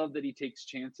 I love that he takes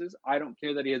chances. I don't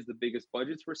care that he has the biggest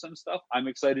budgets for some stuff. I'm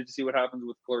excited to see what happens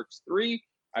with Clerks 3.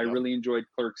 I really enjoyed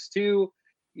Clerks 2.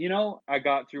 I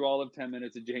got through all of 10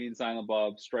 minutes of Jay and Silent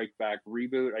Bob Strike Back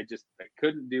reboot. I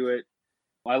couldn't do it.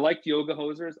 I liked Yoga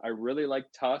Hosers. I really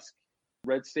liked Tusk.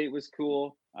 Red State was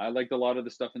cool. I liked a lot of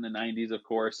the stuff in the 90s, of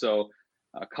course. So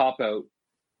Cop Out,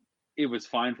 it was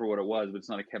fine for what it was, but it's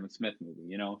not a Kevin Smith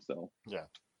movie, so. Yeah.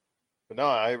 But no,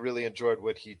 I really enjoyed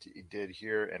what he did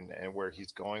here and where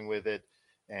he's going with it.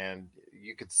 And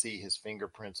you could see his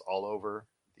fingerprints all over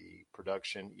the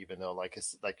production, even though, like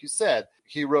you said,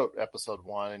 he wrote episode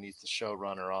 1 and he's the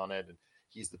showrunner on it and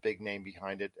he's the big name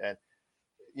behind it. And,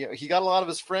 he got a lot of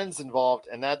his friends involved.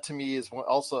 And that to me is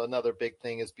also another big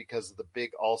thing, is because of the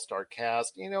big all-star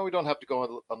cast. We don't have to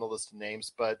go on the list of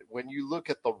names, but when you look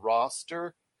at the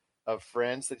roster of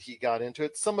friends that he got into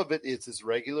it, some of it is his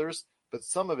regulars, but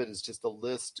some of it is just a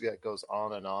list that goes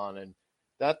on. And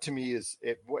that to me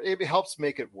it helps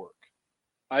make it work.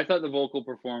 I thought the vocal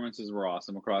performances were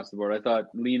awesome across the board. I thought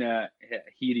Lena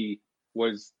Headey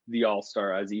was the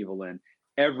all-star as Evelyn.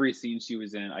 Every scene she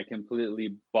was in, I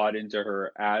completely bought into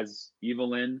her as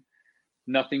Evelyn.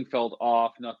 Nothing felt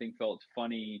off. Nothing felt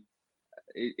funny.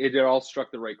 It all struck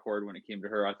the right chord when it came to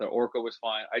her. I thought Orca was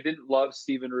fine. I didn't love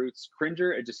Stephen Root's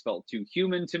Cringer. It just felt too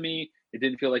human to me. It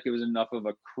didn't feel like it was enough of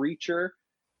a creature.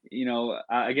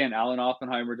 Again, Alan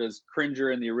Oppenheimer does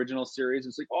Cringer in the original series.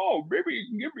 It's like, oh, maybe you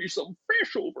can give me some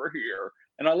fish over here.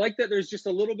 And I like that there's just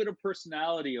a little bit of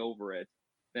personality over it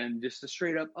than just a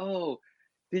straight up, oh,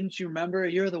 didn't you remember?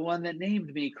 You're the one that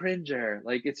named me Cringer.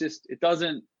 Like, it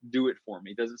doesn't do it for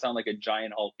me. It doesn't sound like a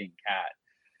giant hulking cat.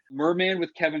 Merman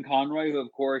with Kevin Conroy, who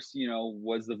of course,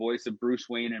 was the voice of Bruce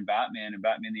Wayne and Batman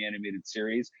the Animated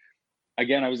Series.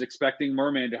 Again, I was expecting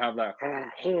Merman to have that,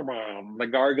 the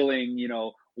gargling,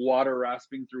 water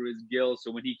rasping through his gills.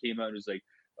 So when he came out, it was like,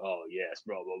 oh yes,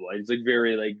 blah, blah, blah. It's like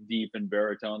very like deep and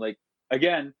baritone. Like,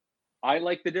 again, I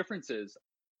like the differences.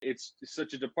 It's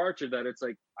such a departure that it's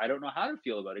like, I don't know how to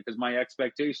feel about it because my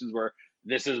expectations were,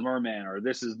 this is Merman or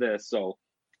this is this. So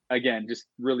again, just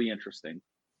really interesting.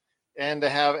 And to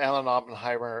have Alan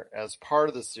Oppenheimer as part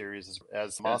of the series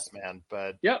as Moss Man,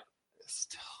 but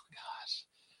still, gosh,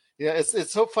 yeah,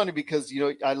 it's so funny because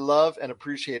I love and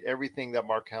appreciate everything that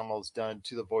Mark Hamill has done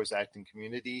to the voice acting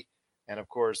community, and of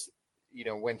course,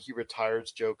 when he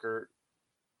retires Joker,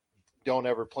 don't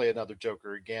ever play another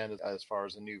Joker again as far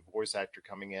as a new voice actor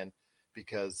coming in,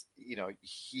 because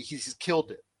he's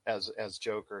killed it as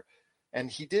Joker, and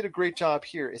he did a great job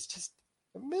here. It's just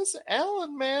Miss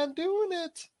Alan, man, doing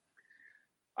it.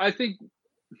 I think,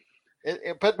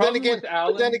 but then again,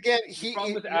 Alan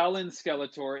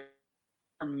Skeletor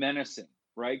are menacing,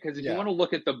 right? Because if you want to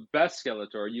look at the best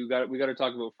Skeletor, we got to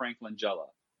talk about Frank Langella,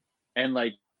 and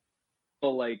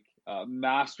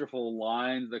masterful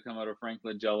lines that come out of Frank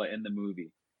Langella in the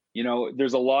movie.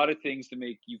 There's a lot of things to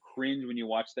make you cringe when you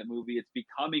watch that movie. It's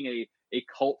becoming a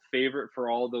cult favorite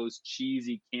for all those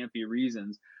cheesy, campy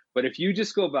reasons. But if you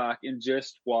just go back and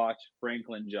just watch Frank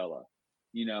Langella,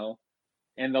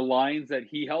 and the lines that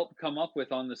he helped come up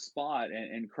with on the spot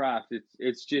and craft, it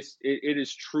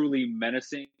is truly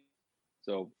menacing.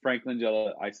 So Frank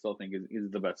Langella, I still think is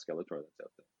the best Skeletor that's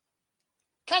out there.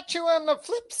 Catch you on the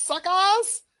flip,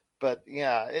 suckers! But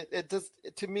yeah, it does.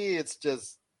 To me, it's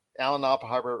just Alan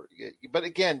Oppenheimer. But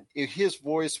again, his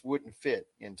voice wouldn't fit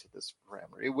into this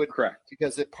parameter. It wouldn't, correct,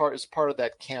 because it's part of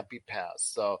that campy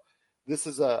past. So this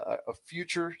is a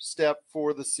future step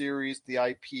for the series, the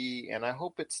IP, and I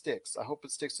hope it sticks. I hope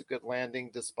it sticks a good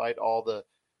landing, despite all the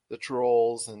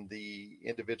trolls and the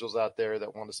individuals out there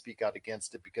that want to speak out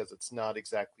against it, because it's not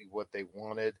exactly what they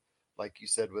wanted, like you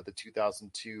said, with the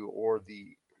 2002 or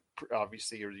the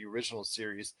original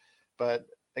series. But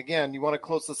again, you want to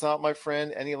close this out, my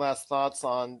friend? Any last thoughts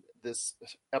on this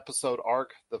episode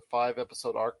arc, the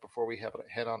 5-episode arc, before we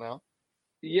head on out?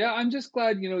 Yeah, I'm just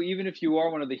glad, even if you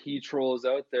are one of the he trolls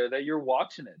out there, that you're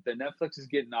watching it, that Netflix is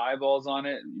getting eyeballs on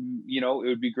it. It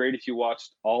would be great if you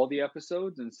watched all the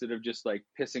episodes instead of just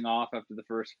pissing off after the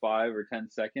first 5 or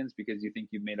 10 seconds because you think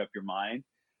you've made up your mind.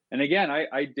 And again,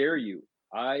 I dare you.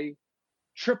 I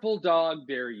triple dog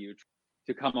dare you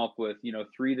to come up with,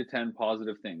 3 to 10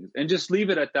 positive things, and just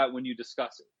leave it at that when you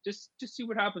discuss it. Just see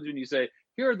what happens when you say,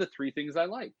 here are the 3 things I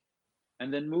like,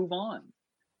 and then move on.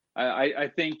 I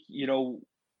think,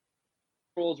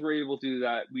 trolls were able to do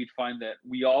that, we'd find that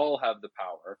we all have the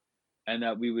power, and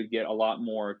that we would get a lot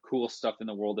more cool stuff in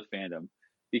the world of fandom,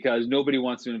 because nobody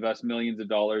wants to invest millions of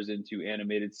dollars into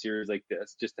animated series like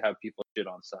this just to have people shit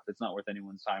on stuff. It's not worth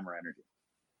anyone's time or energy.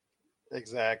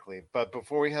 Exactly. But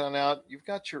before we head on out, you've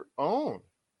got your own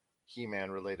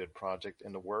He-Man related project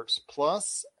in the works,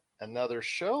 plus another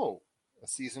show, a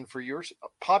season for your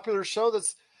popular show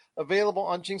that's available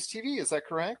on Jinx TV. Is that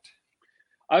correct?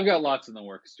 I've got lots in the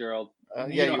works, Gerald.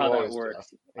 You know how that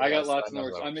works. Yeah. I got lots in the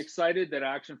works. I'm excited that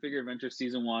Action Figure Adventure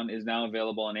Season 1 is now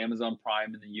available on Amazon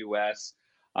Prime in the U.S.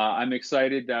 I'm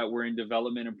excited that we're in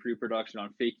development and pre-production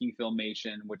on Faking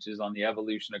Filmation, which is on the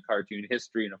evolution of cartoon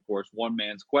history, and of course, one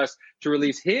man's quest to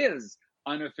release his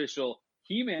unofficial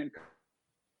He-Man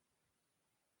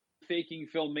Faking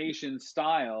Filmation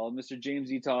style. Mr.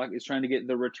 James Eatock is trying to get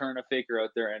the return of Faker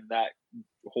out there, and that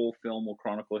whole film will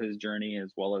chronicle his journey,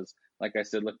 as well as, like I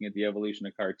said, looking at the evolution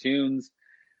of cartoons.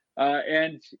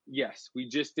 And yes, we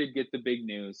just did get the big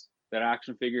news that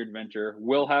Action Figure Adventure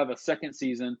will have a second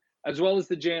season, as well as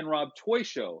the Jay and Rob Toy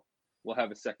Show will have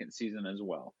a second season as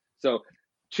well. So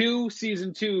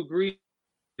season 2 green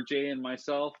for Jay and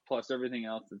myself, plus everything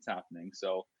else that's happening.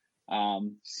 So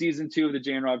season 2 of the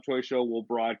Jay and Rob Toy Show will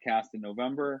broadcast in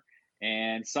November,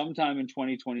 and sometime in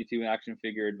 2022, Action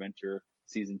Figure Adventure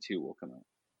season 2 will come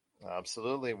out.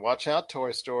 Absolutely. Watch out,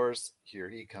 toy stores. Here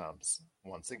he comes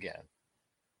once again.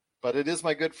 But it is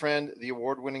my good friend, the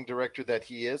award-winning director that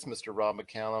he is, Mr. Rob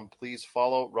McCallum. Please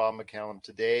follow Rob McCallum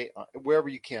today, wherever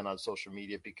you can on social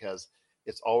media, because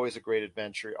it's always a great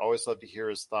adventure. I always love to hear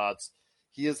his thoughts.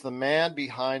 He is the man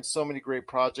behind so many great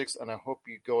projects, and I hope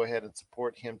you go ahead and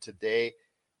support him today.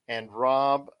 And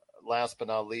Rob, last but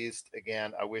not least,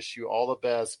 again, I wish you all the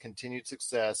best, continued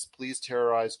success. Please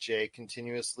terrorize Jay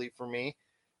continuously for me.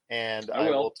 And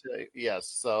I will tell you, yes.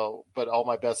 So, but all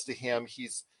my best to him.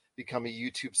 He's become a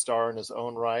YouTube star in his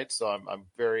own right, so I'm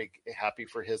very happy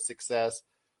for his success.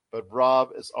 But Rob,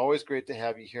 it's always great to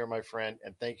have you here, my friend,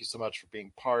 and thank you so much for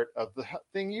being part of the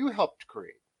thing you helped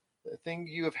create, the thing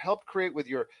you have helped create with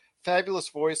your fabulous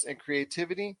voice and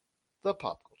creativity, the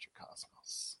Pop Culture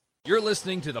Cosmos. You're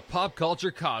listening to the Pop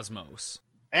Culture Cosmos.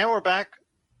 And we're back.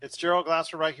 It's Gerald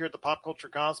Glasser right here at the Pop Culture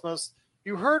Cosmos.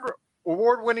 You heard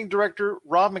award-winning director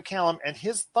Rob McCallum and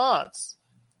his thoughts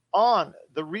on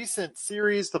the recent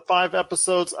series, the 5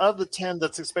 episodes of the 10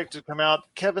 that's expected to come out.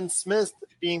 Kevin Smith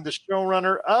being the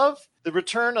showrunner of the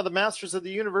return of the Masters of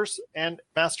the Universe and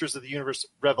Masters of the Universe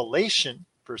Revelation,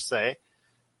 per se.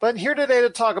 But here today to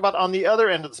talk about on the other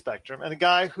end of the spectrum, and a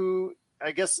guy who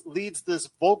I guess leads this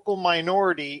vocal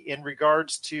minority in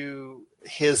regards to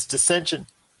his dissension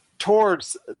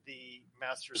towards the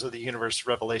Masters of the Universe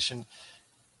Revelation.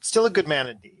 Still a good man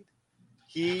indeed.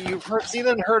 You've seen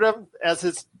and heard of as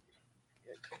his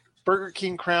Burger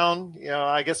King crown,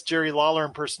 I guess Jerry Lawler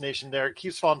impersonation there. It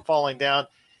keeps on falling down.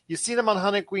 You've seen him on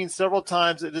Hunting Queen several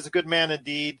times. It is a good man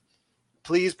indeed.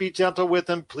 Please be gentle with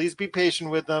him. Please be patient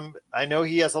with him. I know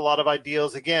he has a lot of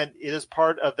ideals. Again, it is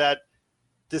part of that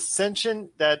dissension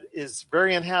that is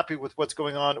very unhappy with what's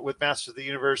going on with Masters of the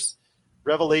Universe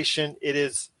Revelation. It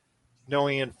is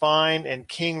knowing and fine and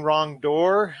King Wrong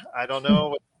Door. I don't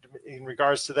know in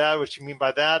regards to that, what you mean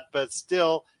by that, but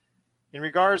still, in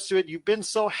regards to it, you've been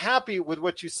so happy with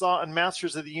what you saw in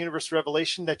Masters of the Universe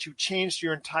Revelation that you changed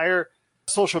your entire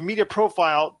social media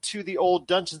profile to the old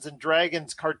Dungeons and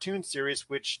Dragons cartoon series,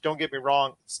 which, don't get me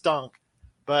wrong, stunk,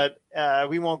 but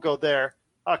we won't go there.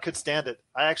 I could stand it.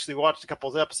 I actually watched a couple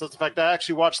of episodes. In fact, I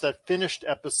actually watched that finished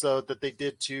episode that they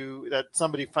did that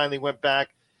somebody finally went back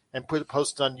and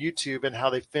posted on YouTube, and how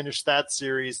they finished that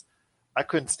series. I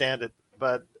couldn't stand it,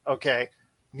 but okay.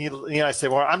 I say,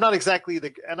 well, I'm not exactly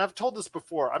and I've told this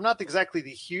before, I'm not exactly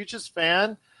the hugest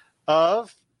fan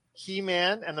of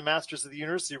He-Man and the Masters of the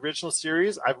Universe, the original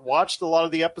series. I've watched a lot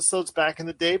of the episodes back in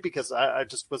the day because I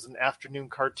just was an afternoon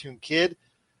cartoon kid,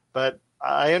 but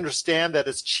I understand that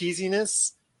its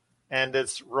cheesiness and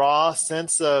its raw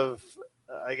sense of,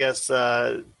 I guess,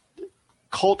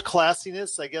 cult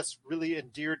classiness, I guess, really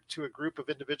endeared to a group of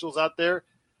individuals out there.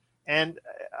 And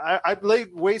I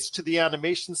laid waste to the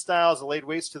animation styles. I laid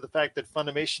waste to the fact that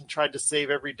Funimation tried to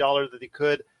save every dollar that he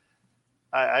could.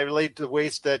 I laid to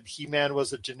waste that He-Man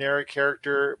was a generic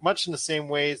character, much in the same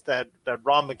ways that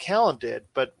Ron McCallum did.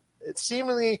 But it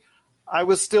seemingly, I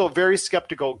was still very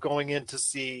skeptical going in to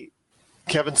see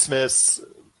Kevin Smith's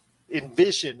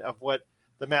envision of what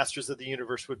the Masters of the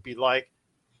Universe would be like.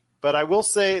 But I will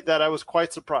say that I was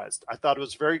quite surprised. I thought it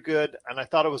was very good, and I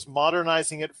thought it was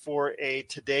modernizing it for a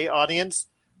today audience,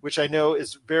 which I know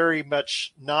is very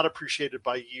much not appreciated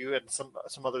by you and some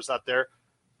others out there.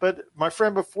 But my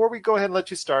friend, before we go ahead and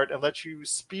let you start and let you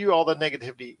spew all the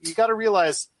negativity, you got to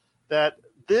realize that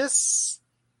these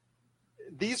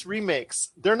remakes,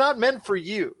 they're not meant for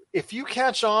you. If you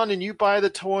catch on and you buy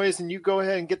the toys and you go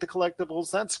ahead and get the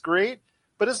collectibles, that's great.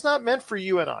 But it's not meant for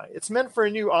you and I. It's meant for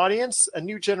a new audience, a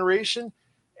new generation,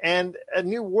 and a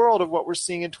new world of what we're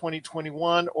seeing in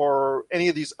 2021 or any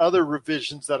of these other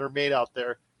revisions that are made out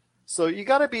there. So you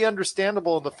got to be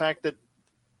understandable in the fact that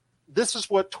this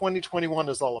is what 2021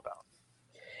 is all about.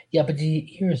 Yeah, but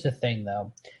here's the thing,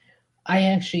 though. I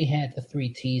actually had the 3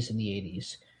 Ts in the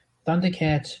 80s.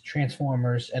 Thundercats,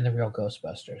 Transformers, and the Real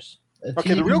Ghostbusters.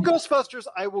 Okay, the Real Ghostbusters,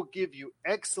 I will give you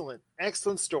excellent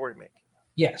story making.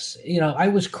 Yes, I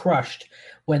was crushed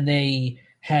when they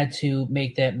had to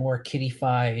make that more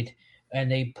kiddified,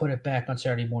 and they put it back on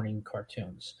Saturday morning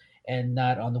cartoons and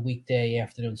not on the weekday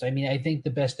afternoons. I mean, I think the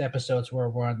best episodes were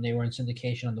when they were in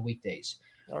syndication on the weekdays.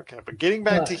 Okay, but getting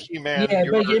back to He-Man. Yeah,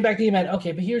 but getting back to He-Man.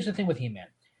 Okay, but here's the thing with He-Man.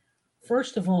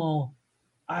 First of all,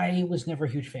 I was never a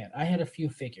huge fan. I had a few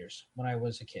figures when I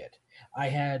was a kid. I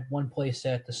had one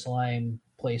playset, the slime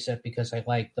playset, because I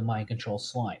liked the mind control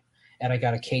slime, and I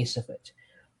got a case of it.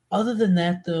 Other than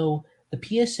that, though, the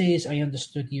PSAs I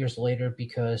understood years later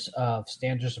because of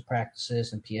standards of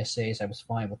practices and PSAs. I was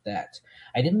fine with that.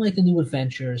 I didn't like the New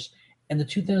Adventures, and the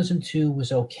 2002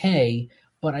 was okay,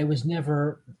 but I was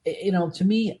never, to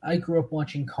me, I grew up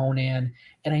watching Conan,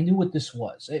 and I knew what this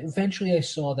was. Eventually, I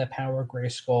saw that Power of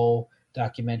Grayskull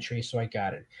documentary, so I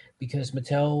got it because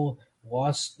Mattel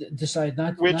decided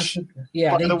not to.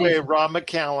 Yeah, by the way, Ron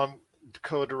McCallum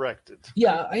co-directed.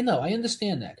 Yeah, I know. I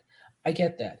understand that. I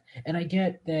get that. And I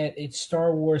get that it's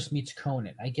Star Wars meets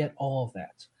Conan. I get all of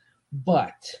that.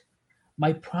 But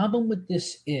my problem with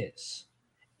this is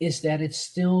that it's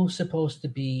still supposed to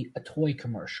be a toy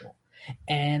commercial.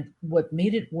 And what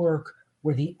made it work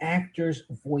were the actors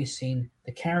voicing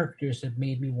the characters that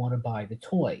made me want to buy the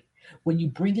toy. When you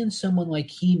bring in someone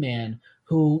like He-Man,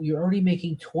 who you're already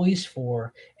making toys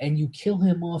for, and you kill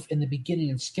him off in the beginning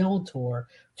in Skeletor,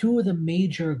 2 of the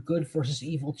major good versus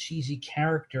evil cheesy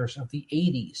characters of the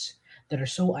 80s that are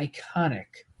so iconic,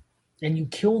 and you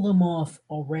kill them off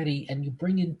already, and you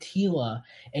bring in Teela,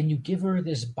 and you give her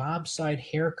this bobside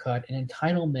haircut and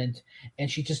entitlement, and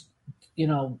she just,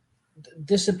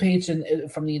 dissipates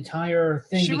from the entire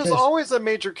thing. She was always a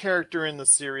major character in the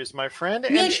series, my friend.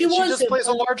 Yeah, and she was. She just plays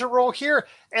a larger role here.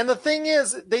 And the thing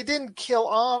is, they didn't kill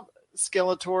off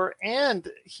Skeletor and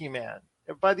He-Man.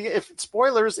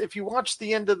 Spoilers, if you watch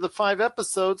the end of the 5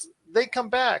 episodes, they come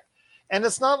back. And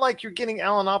it's not like you're getting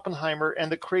Alan Oppenheimer and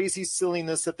the crazy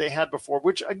silliness that they had before,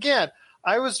 which, again,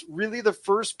 I was really the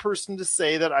first person to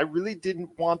say that I really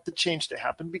didn't want the change to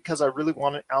happen because I really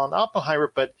wanted Alan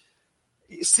Oppenheimer. But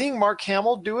seeing Mark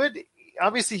Hamill do it,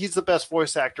 obviously he's the best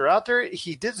voice actor out there.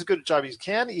 He did as good a job as he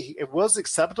can. It was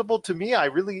acceptable to me. I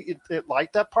really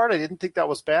liked that part. I didn't think that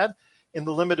was bad in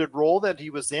the limited role that he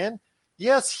was in.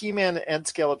 Yes, He-Man and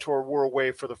Skeletor were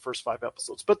away for the first 5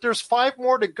 episodes, but there's 5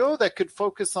 more to go that could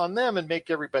focus on them and make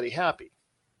everybody happy.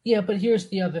 Yeah, but here's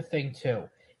the other thing, too,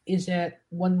 is that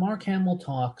when Mark Hamill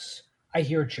talks, I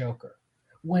hear Joker.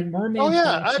 When Mermaid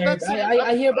talks,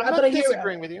 I hear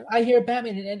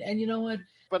Batman, and you know what?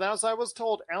 But as I was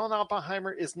told, Alan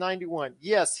Oppenheimer is 91.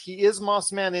 Yes, he is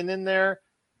Moss Man and in there,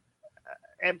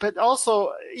 but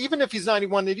also, even if he's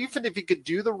 91, and even if he could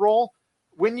do the role,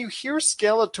 when you hear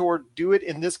Skeletor do it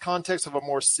in this context of a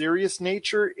more serious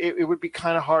nature, it would be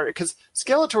kind of hard because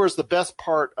Skeletor is the best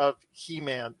part of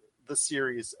He-Man, the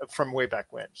series from way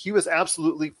back when. He was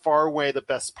absolutely far away the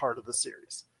best part of the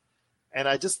series. And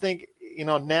I just think,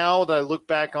 now that I look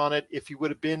back on it, if he would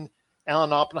have been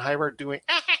Alan Oppenheimer doing,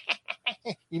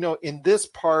 in this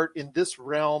part, in this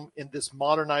realm, in this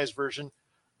modernized version,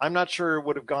 I'm not sure it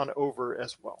would have gone over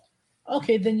as well.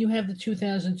 Okay, then you have the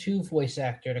 2002 voice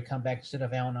actor to come back instead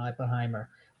of Alan Oppenheimer.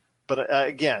 But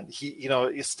again,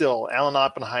 he's still Alan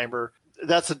Oppenheimer.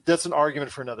 That's an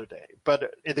argument for another day.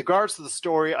 But in regards to the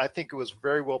story, I think it was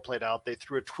very well played out. They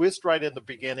threw a twist right in the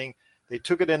beginning. They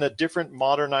took it in a different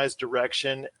modernized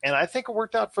direction, and I think it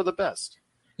worked out for the best.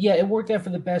 Yeah, it worked out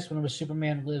for the best when it was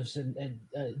Superman Lives and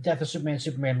Death of Superman,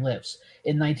 Superman Lives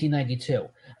in 1992.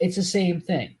 It's the same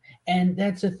thing. And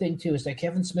that's the thing, too, is that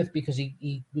Kevin Smith, because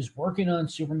he was working on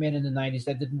Superman in the 90s,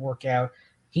 that didn't work out.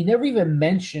 He never even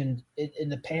mentioned in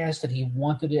the past that he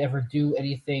wanted to ever do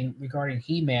anything regarding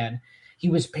He-Man. He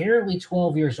was apparently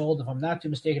 12 years old, if I'm not too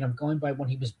mistaken. I'm going by when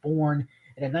he was born.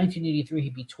 And in 1983,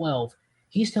 he'd be 12.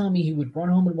 He's telling me he would run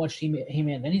home and watch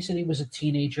He-Man. Then he said he was a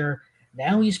teenager.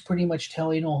 Now he's pretty much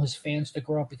telling all his fans to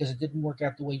grow up because it didn't work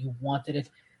out the way you wanted it.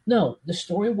 No, the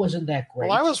story wasn't that great.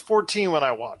 Well, I was 14 when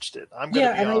I watched it. I'm going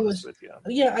to be honest with you.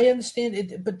 Yeah, I understand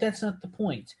it, but that's not the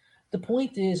point. The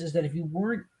point is that if you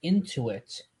weren't into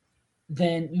it,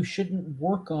 then you shouldn't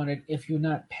work on it if you're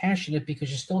not passionate because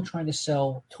you're still trying to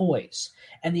sell toys.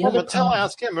 And the other Mattel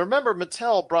asked him. Remember,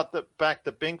 Mattel brought back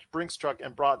the Brinks truck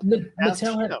and brought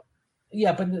Mattel had,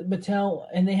 yeah, but Mattel,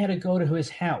 and they had to go to his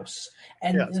house.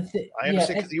 And yes, I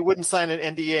understand because you wouldn't sign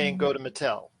an NDA and go to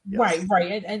Mattel. Yes.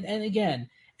 Right, and again.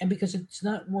 And because it's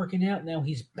not working out now,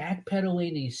 he's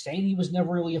backpedaling. He's saying he was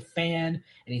never really a fan,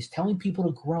 and he's telling people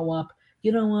to grow up.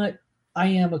 You know what? I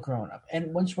am a grown-up.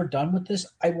 And once we're done with this,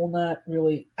 I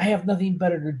have nothing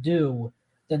better to do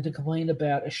than to complain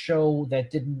about a show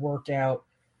that didn't work out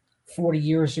 40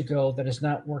 years ago that is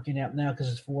not working out now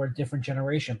because it's for a different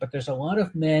generation. But there's a lot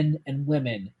of men and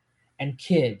women and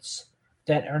kids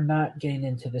that are not getting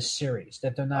into this series,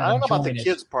 that they're not. I don't know about the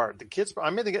kids part. The kids, I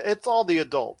mean, it's all the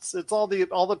adults. It's all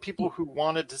the people who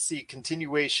wanted to see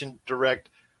continuation direct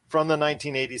from the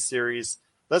 1980 series.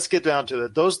 Let's get down to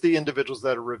it. Those are the individuals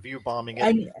that are review bombing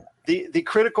it. The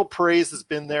critical praise has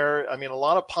been there. I mean, a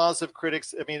lot of positive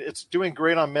critics. I mean, it's doing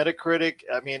great on Metacritic.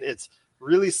 I mean, it's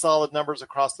really solid numbers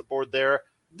across the board there.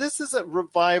 This is a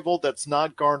revival that's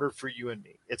not garnered for you and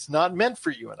me. It's not meant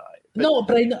for you and I.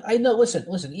 But I know.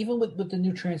 Listen. Even with the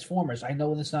new Transformers, I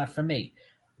know it's not for me.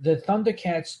 The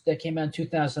Thundercats that came out in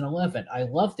 2011, I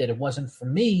loved it. It wasn't for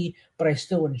me, but I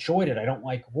still enjoyed it. I don't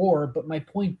like Roar, but my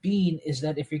point being is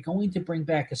that if you're going to bring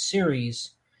back a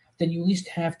series, then you at least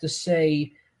have to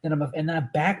say that and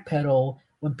not backpedal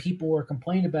when people are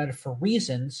complaining about it for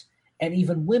reasons. And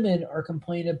even women are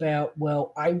complaining about,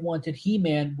 well, I wanted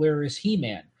He-Man. Where is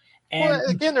He-Man? And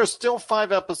again, there's still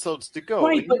 5 episodes to go.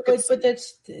 Right, but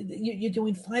that's you're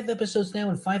doing 5 episodes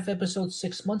now and 5 episodes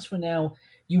 6 months from now.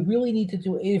 You really need to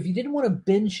do it. If you didn't want to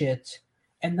binge it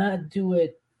and not do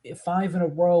it 5 in a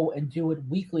row and do it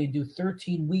weekly and do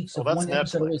 13 weeks of one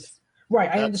episode a week. Right,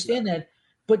 I understand that.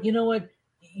 But you know what?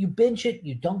 You binge it,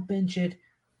 you don't binge it.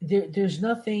 There's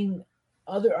nothing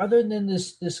other than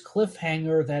this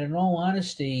cliffhanger that, in all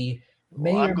honesty,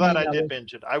 I'm glad I did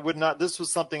binge it. I would not. This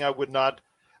was something I would not.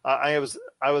 I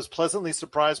was pleasantly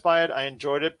surprised by it. I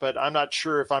enjoyed it, but I'm not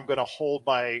sure if I'm going to hold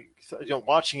my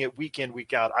watching it week in,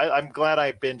 week out. I'm glad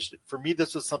I binged it. For me,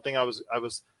 this was something I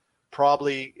was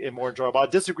probably more enjoyable. I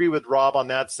disagree with Rob on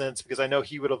that sense because I know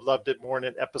he would have loved it more in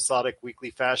an episodic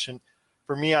weekly fashion.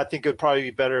 For me, I think it would probably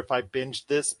be better if I binged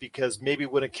this because maybe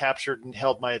it would have captured and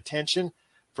held my attention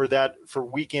for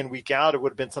week in, week out. It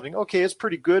would have been something, okay, it's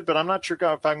pretty good, but I'm not sure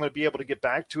if I'm going to be able to get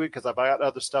back to it because I've got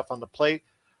other stuff on the plate.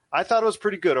 I thought it was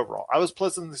pretty good overall. I was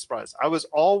pleasantly surprised. I was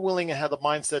all willing and had the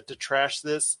mindset to trash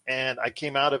this, and I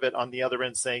came out of it on the other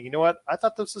end saying, you know what? I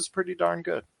thought this was pretty darn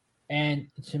good. And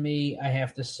to me, I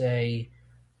have to say,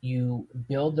 you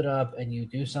build it up and you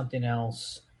do something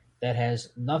else that has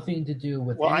nothing to do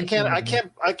with. Well, I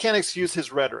can't excuse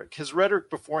his rhetoric. His rhetoric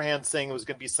beforehand saying it was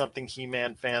going to be something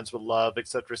He-Man fans would love, et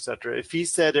cetera, et cetera. If he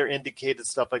said or indicated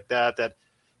stuff like that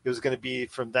it was going to be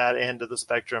from that end of the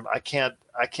spectrum, I can't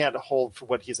hold for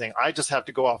what he's saying. I just have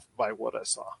to go off by what I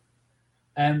saw.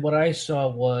 And what I saw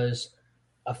was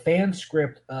a fan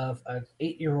script of an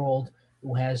 8-year-old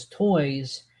who has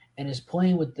toys and is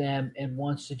playing with them and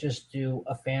wants to just do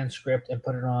a fan script and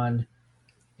put it on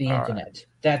the internet.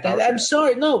 Right. I'm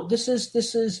sorry. No, this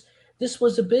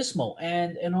was abysmal.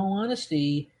 And in all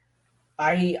honesty,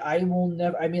 I will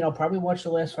never. I mean, I'll probably watch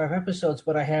the last 5 episodes,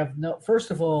 but I have no.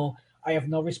 First of all, I have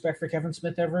no respect for Kevin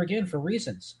Smith ever again for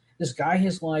reasons. This guy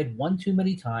has lied one too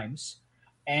many times,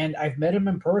 and I've met him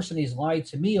in person. He's lied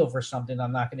to me over something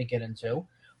I'm not going to get into.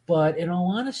 But in all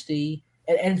honesty,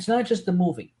 and it's not just the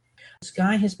movie. This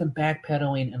guy has been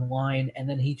backpedaling and lying, and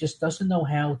then he just doesn't know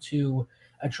how to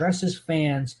address his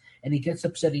fans, and he gets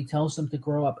upset. He tells them to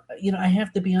grow up. You know, I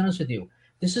have to be honest with you.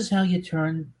 This is how you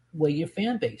turn away your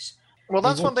fan base. Well,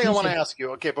 that's one thing I want to ask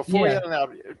you. Okay, before we head on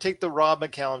out, take the Rob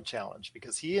McCallum challenge,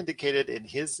 because he indicated in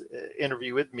his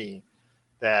interview with me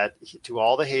that to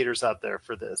all the haters out there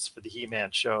for the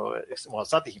He-Man show, well,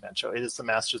 it's not the He-Man show, it is the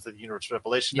Masters of the Universe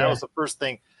Revelation. Yeah. That was the first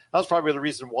thing. That was probably the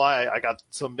reason why I got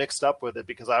so mixed up with it,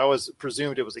 because I always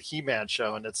presumed it was a He-Man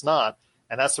show, and it's not.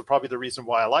 And that's probably the reason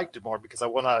why I liked it more, because I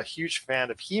was not a huge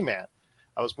fan of He-Man.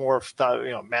 I was more of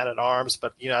Man-at-Arms,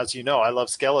 but as you know, I love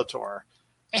Skeletor.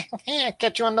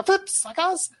 Get you on the flips, I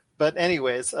guess. But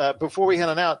anyways, before we head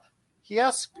on out, he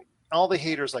asked all the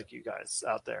haters like you guys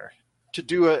out there to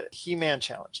do a He-Man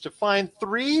challenge, to find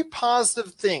 3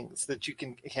 positive things that you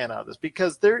can out of this,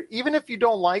 because even if you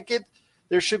don't like it,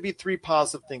 there should be 3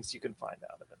 positive things you can find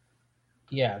out of it.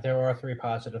 Yeah, there are 3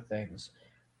 positive things.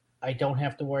 I don't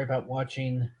have to worry about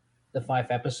watching the 5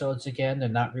 episodes again. They're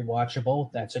not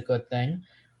rewatchable. That's a good thing.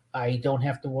 I don't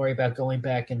have to worry about going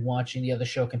back and watching the other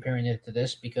show, comparing it to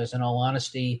this, because in all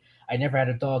honesty, I never had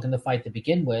a dog in the fight to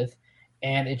begin with,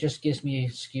 and it just gives me an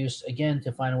excuse, again,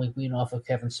 to finally wean off of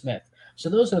Kevin Smith. So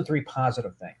those are the 3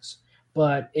 positive things.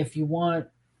 But if you want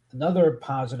another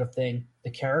positive thing,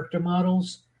 the character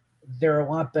models, they're a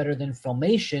lot better than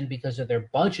Filmation because of their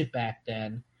budget back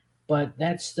then, but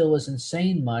that still isn't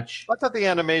saying much. I thought the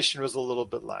animation was a little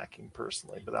bit lacking,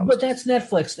 personally. But that's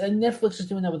Netflix, and Netflix is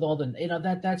doing that with all the.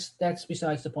 That's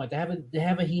besides the point. To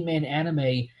have a He-Man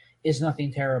anime is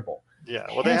nothing terrible. Yeah,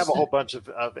 well, they have a whole bunch of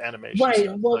animations,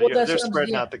 right? Well, they're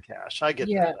spreading out the cash. I get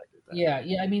that. Yeah.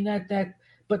 I mean that.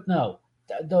 But no,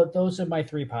 those are my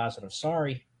 3 positives.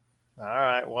 Sorry. All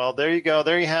right. Well, there you go.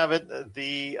 There you have it.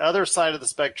 The other side of the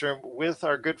spectrum with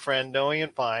our good friend Noe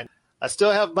and Fine. I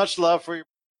still have much love for you.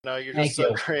 You're just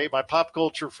so great. My pop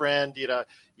culture friend,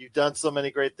 you've done so many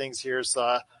great things here.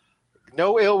 So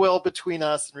no ill will between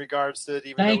us in regards to it,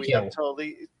 even though we have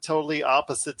totally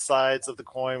opposite sides of the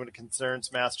coin when it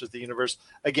concerns Masters of the Universe.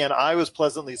 Again, I was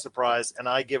pleasantly surprised, and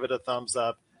I give it a thumbs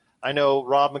up. I know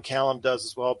Rob McCallum does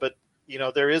as well, but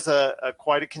there is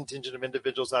quite a contingent of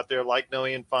individuals out there like Noe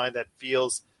and Fine that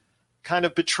feels kind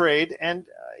of betrayed. And,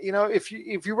 if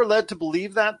you were led to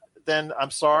believe that, then I'm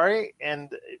sorry,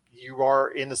 and you are,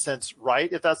 in a sense,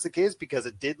 right if that's the case, because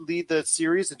it did lead the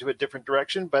series into a different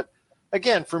direction. But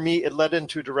again, for me, it led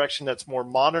into a direction that's more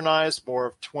modernized, more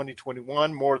of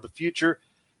 2021, more of the future.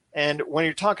 And when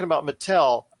you're talking about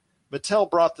Mattel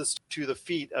brought this to the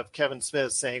feet of Kevin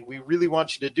Smith, saying, we really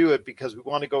want you to do it because we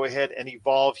want to go ahead and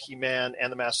evolve He-Man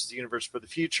and the Masters of the Universe for the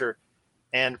future.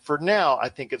 And for now, I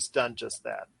think it's done just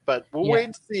that. But we'll wait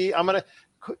and see. We're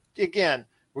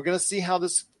going to see how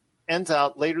this ends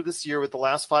out later this year with the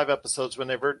last 5 episodes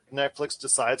whenever Netflix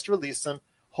decides to release them.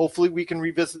 Hopefully we can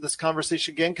revisit this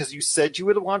conversation again, because you said you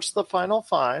would watch the final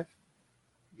 5.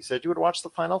 You said you would watch the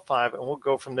final 5, and we'll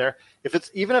go from there.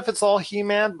 Even if it's all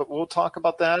He-Man, but we'll talk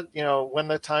about that, when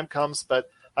the time comes. But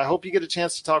I hope you get a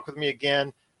chance to talk with me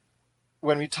again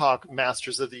when we talk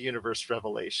Masters of the Universe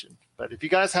Revelation. But if you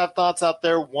guys have thoughts out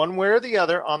there, one way or the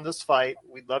other, on this fight,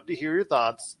 we'd love to hear your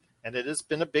thoughts. And it has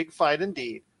been a big fight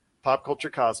indeed.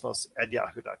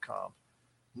 PopCultureCosmos@yahoo.com.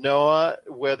 Noah,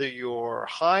 whether you're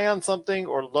high on something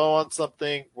or low on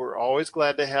something, we're always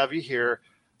glad to have you here.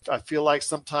 I feel like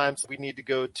sometimes we need to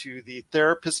go to the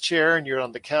therapist chair and you're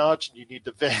on the couch and you need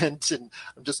to vent, and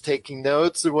I'm just taking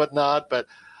notes and whatnot, but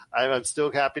I'm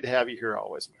still happy to have you here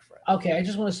always, my friend. Okay, I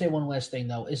just want to say one last thing,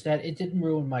 though, is that it didn't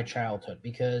ruin my childhood,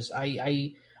 because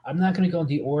I'm not going to go into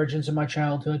the origins of my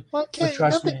childhood. Okay, but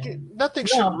trust me, nothing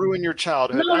should ruin your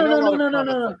childhood. No.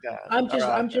 Like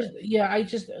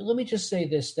Let me just say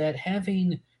this, that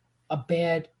having a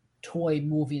bad toy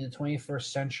movie in the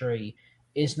 21st century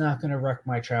is not going to wreck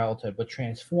my childhood with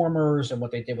Transformers and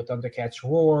what they did with Thundercats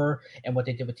Roar and what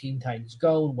they did with Teen Titans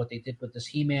Go and what they did with this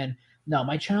He-Man. No,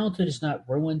 my childhood is not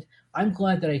ruined. I'm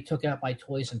glad that I took out my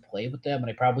toys and played with them,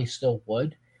 and I probably still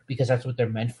would, because that's what they're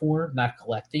meant for, not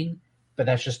collecting. But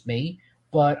that's just me.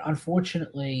 But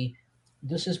unfortunately,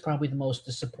 this is probably the most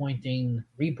disappointing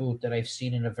reboot that I've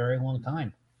seen in a very long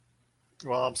time.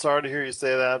 Well, I'm sorry to hear you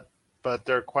say that, but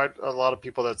there are quite a lot of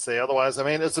people that say otherwise. I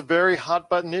mean, it's a very hot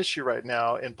button issue right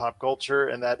now in pop culture,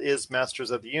 and that is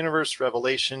Masters of the Universe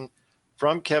Revelation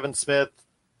from Kevin Smith.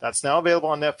 That's now available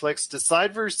on Netflix.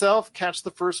 Decide for yourself. Catch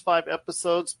the first 5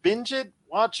 episodes. Binge it.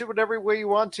 Watch it whatever way you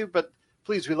want to. But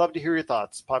please, we'd love to hear your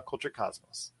thoughts.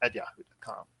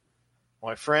 PopCultureCosmos@yahoo.com.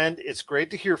 My friend, it's great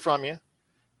to hear from you.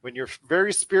 When you're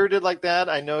very spirited like that,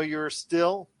 I know you're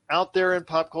still out there in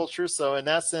pop culture. So in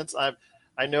that sense, I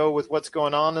know with what's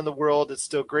going on in the world, it's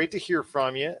still great to hear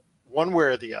from you, one way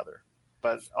or the other.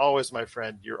 But always, my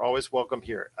friend, you're always welcome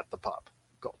here at the Pop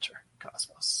Culture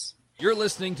Cosmos. You're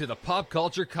listening to the Pop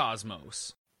Culture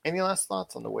Cosmos. Any last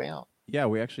thoughts on the way out? Yeah,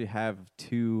 we actually have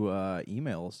 2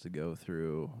 emails to go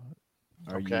through.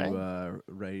 Are you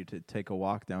ready to take a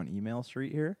walk down email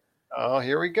street here? Oh,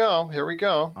 here we go.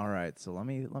 All right, so let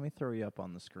me throw you up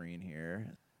on the screen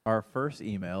here. Our first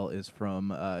email is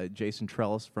from Jason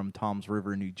Trellis from Toms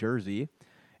River, New Jersey.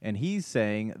 And he's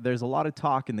saying there's a lot of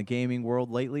talk in the gaming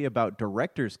world lately about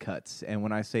director's cuts. And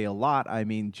when I say a lot, I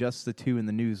mean just the 2 in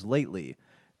the news lately,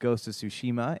 Ghost of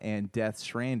Tsushima and Death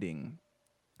Stranding.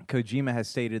 Kojima has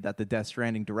stated that the Death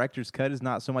Stranding director's cut is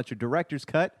not so much a director's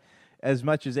cut as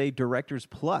much as a director's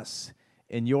plus.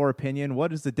 In your opinion,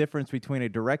 what is the difference between a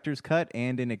director's cut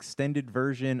and an extended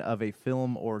version of a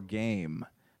film or game?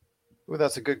 Well,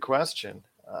 that's a good question.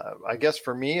 I guess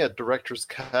for me, a director's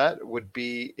cut would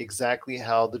be exactly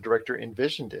how the director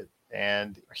envisioned it,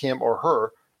 and him or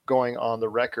her going on the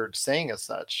record saying as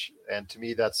such. And to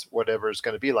me, that's whatever it's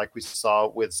going to be, like we saw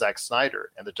with Zack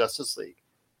Snyder and the Justice League.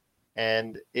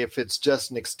 And if it's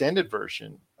just an extended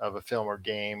version of a film or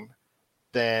game,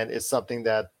 then it's something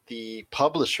that the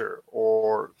publisher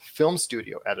or film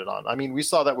studio added on. I mean, we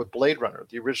saw that with Blade Runner,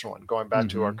 the original one, going back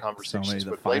to our conversations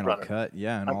with Blade Runner. Cut,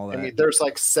 yeah, and all that. I mean, there's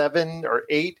like 7 or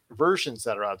 8 versions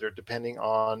that are out there, depending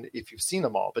on if you've seen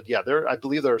them all. But yeah, I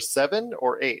believe there are 7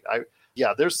 or 8.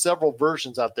 There's several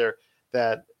versions out there,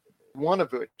 that one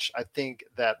of which I think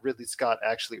that Ridley Scott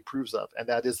actually approves of, and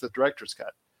that is the director's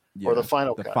cut. Yeah, or the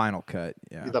final cut. The final cut,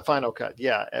 yeah. The final cut,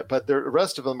 yeah. But the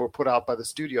rest of them were put out by the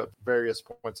studio at various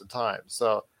points in time.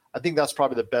 So I think that's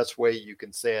probably the best way you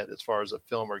can say it as far as a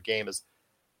film or game is,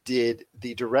 did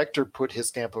the director put his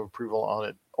stamp of approval on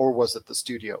it, or was it the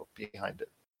studio behind it?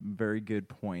 Very good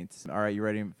points. All right, you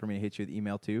ready for me to hit you with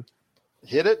email 2?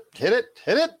 Hit it.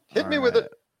 Hit me with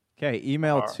it. Okay,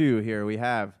 email 2 here we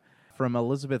have. From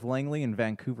Elizabeth Langley in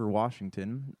Vancouver,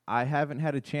 Washington. I haven't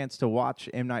had a chance to watch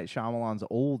M. Night Shyamalan's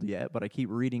Old yet, but I keep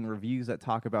reading reviews that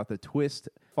talk about the twist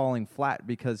falling flat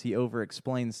because he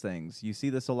over-explains things. You see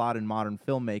this a lot in modern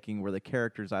filmmaking where the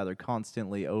characters either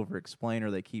constantly over-explain or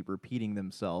they keep repeating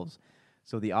themselves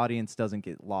so the audience doesn't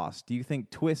get lost. Do you think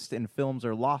twists in films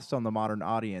are lost on the modern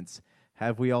audience?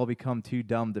 Have we all become too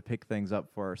dumb to pick things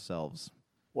up for ourselves?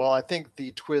 Well, I think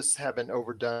the twists have been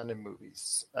overdone in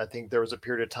movies. I think there was a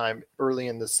period of time early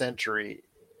in the century,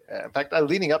 in fact,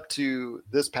 leading up to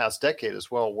this past decade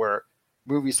as well, where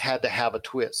movies had to have a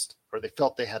twist, or they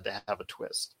felt they had to have a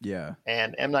twist. Yeah.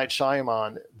 And M. Night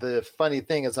Shyamalan, the funny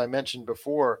thing, as I mentioned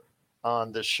before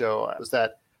on this show, was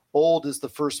that Old is the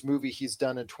first movie he's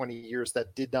done in 20 years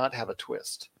that did not have a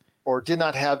twist, or did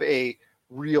not have a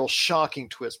real shocking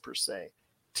twist per se.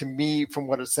 To me, from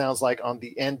what it sounds like on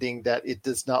the ending, that it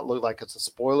does not look like it's a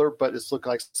spoiler, but it's looked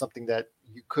like something that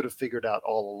you could have figured out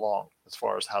all along as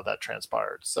far as how that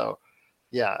transpired. So,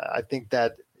 yeah, I think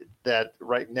that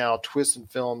right now twists in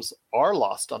films are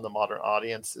lost on the modern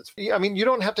audience. I mean, you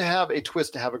don't have to have a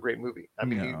twist to have a great movie. I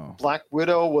mean, Black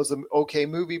Widow was an okay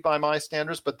movie by my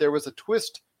standards, but there was a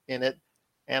twist in it,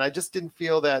 and I just didn't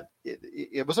feel that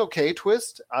it was okay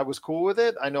twist. I was cool with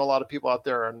it. I know a lot of people out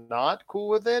there are not cool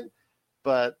with it,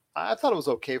 but I thought it was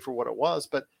okay for what it was.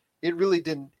 But it really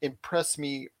didn't impress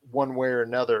me one way or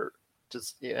another.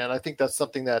 And I think that's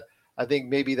something that I think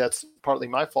maybe that's partly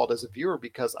my fault as a viewer,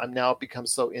 because I'm now become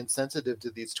so insensitive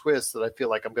to these twists that I feel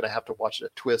like I'm going to have to watch a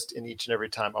twist in each and every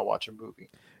time I watch a movie.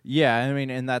 Yeah, I mean,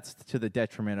 and that's to the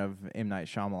detriment of M. Night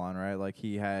Shyamalan, right? Like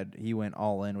he went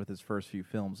all in with his first few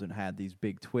films and had these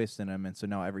big twists in them, and so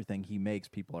now everything he makes,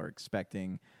 people are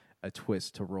expecting a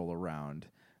twist to roll around.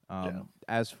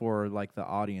 As for like the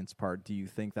audience part, do you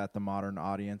think that the modern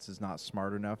audience is not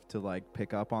smart enough to like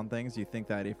pick up on things? Do you think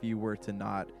that if you were to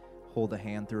not hold a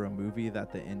hand through a movie,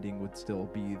 that the ending would still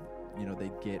be,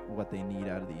 they'd get what they need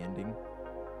out of the ending?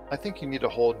 I think you need to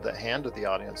hold the hand of the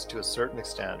audience to a certain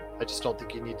extent. I just don't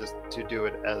think you need to do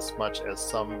it as much as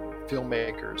some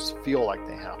filmmakers feel like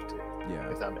they have to.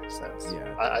 Yeah. If that makes sense.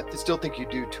 Yeah. I still think you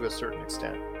do to a certain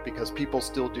extent, because people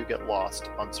still do get lost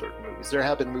on certain movies. There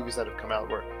have been movies that have come out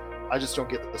where I just don't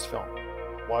get this film.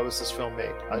 Why was this film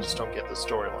made? I just don't get the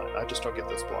storyline. I just don't get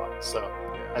this plot. So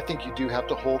I think you do have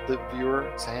to hold the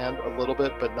viewer's hand a little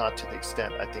bit, but not to the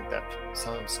extent I think that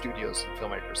some studios and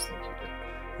filmmakers think you do.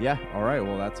 Yeah. All right.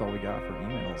 Well, that's all we got for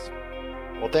emails.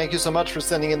 Well, thank you so much for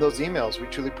sending in those emails. We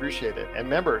truly appreciate it. And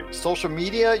remember, social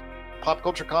media, Pop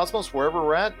Culture Cosmos, wherever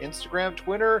we're at, Instagram,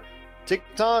 Twitter,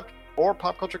 TikTok, or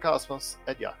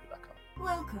popculturecosmos@yahoo.com.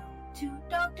 Welcome to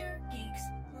Dr. Geek's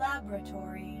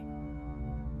Laboratory.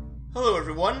 Hello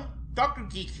everyone, Dr.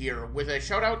 Geek here with a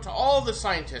shout out to all the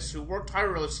scientists who worked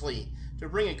tirelessly to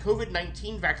bring a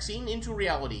COVID-19 vaccine into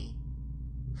reality.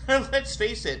 Let's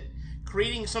face it,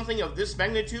 creating something of this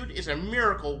magnitude is a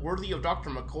miracle worthy of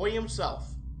Dr. McCoy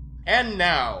himself. And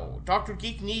now, Dr.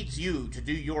 Geek needs you to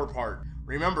do your part.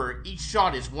 Remember, each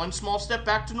shot is one small step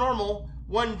back to normal,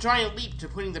 one giant leap to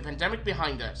putting the pandemic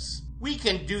behind us. We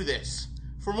can do this.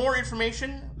 For more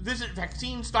information, visit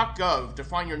vaccines.gov to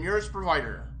find your nearest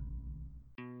provider.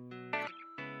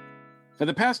 For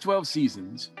the past 12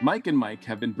 seasons, Mike and Mike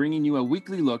have been bringing you a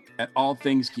weekly look at all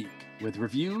things geek, with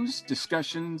reviews,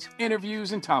 discussions,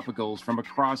 interviews, and topicals from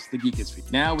across the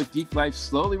geekosphere. Now, with geek life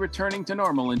slowly returning to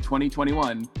normal in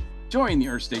 2021, join the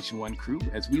Earth Station 1 crew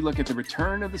as we look at the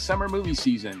return of the summer movie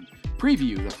season,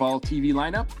 preview the fall TV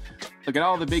lineup, look at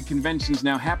all the big conventions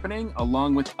now happening,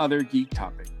 along with other geek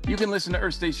topics. You can listen to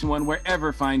Earth Station 1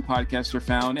 wherever fine podcasts are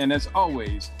found, and as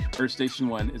always, Earth Station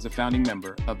 1 is a founding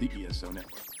member of the ESO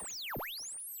Network.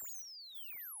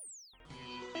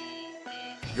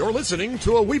 You're listening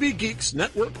to a Weeby Geeks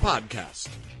Network podcast.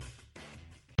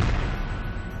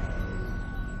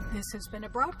 This has been a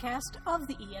broadcast of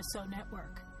the ESO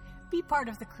Network. Be part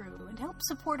of the crew and help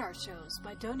support our shows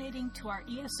by donating to our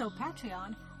ESO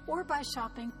Patreon or by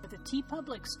shopping at the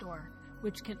TeePublic store,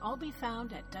 which can all be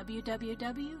found at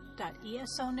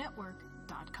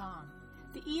www.esonetwork.com.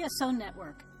 The ESO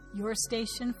Network, your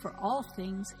station for all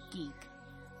things geek.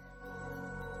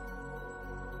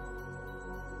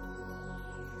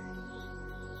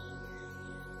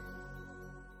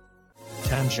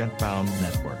 Tangent Bound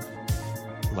Network.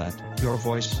 Let your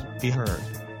voice be heard.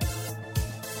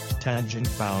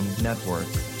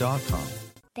 TangentBoundNetwork.com.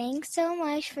 Thanks so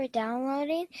much for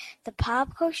downloading the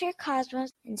Pop Culture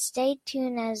Cosmos, and stay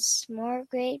tuned as more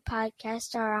great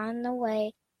podcasts are on the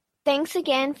way. Thanks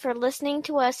again for listening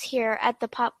to us here at the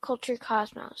Pop Culture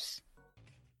Cosmos.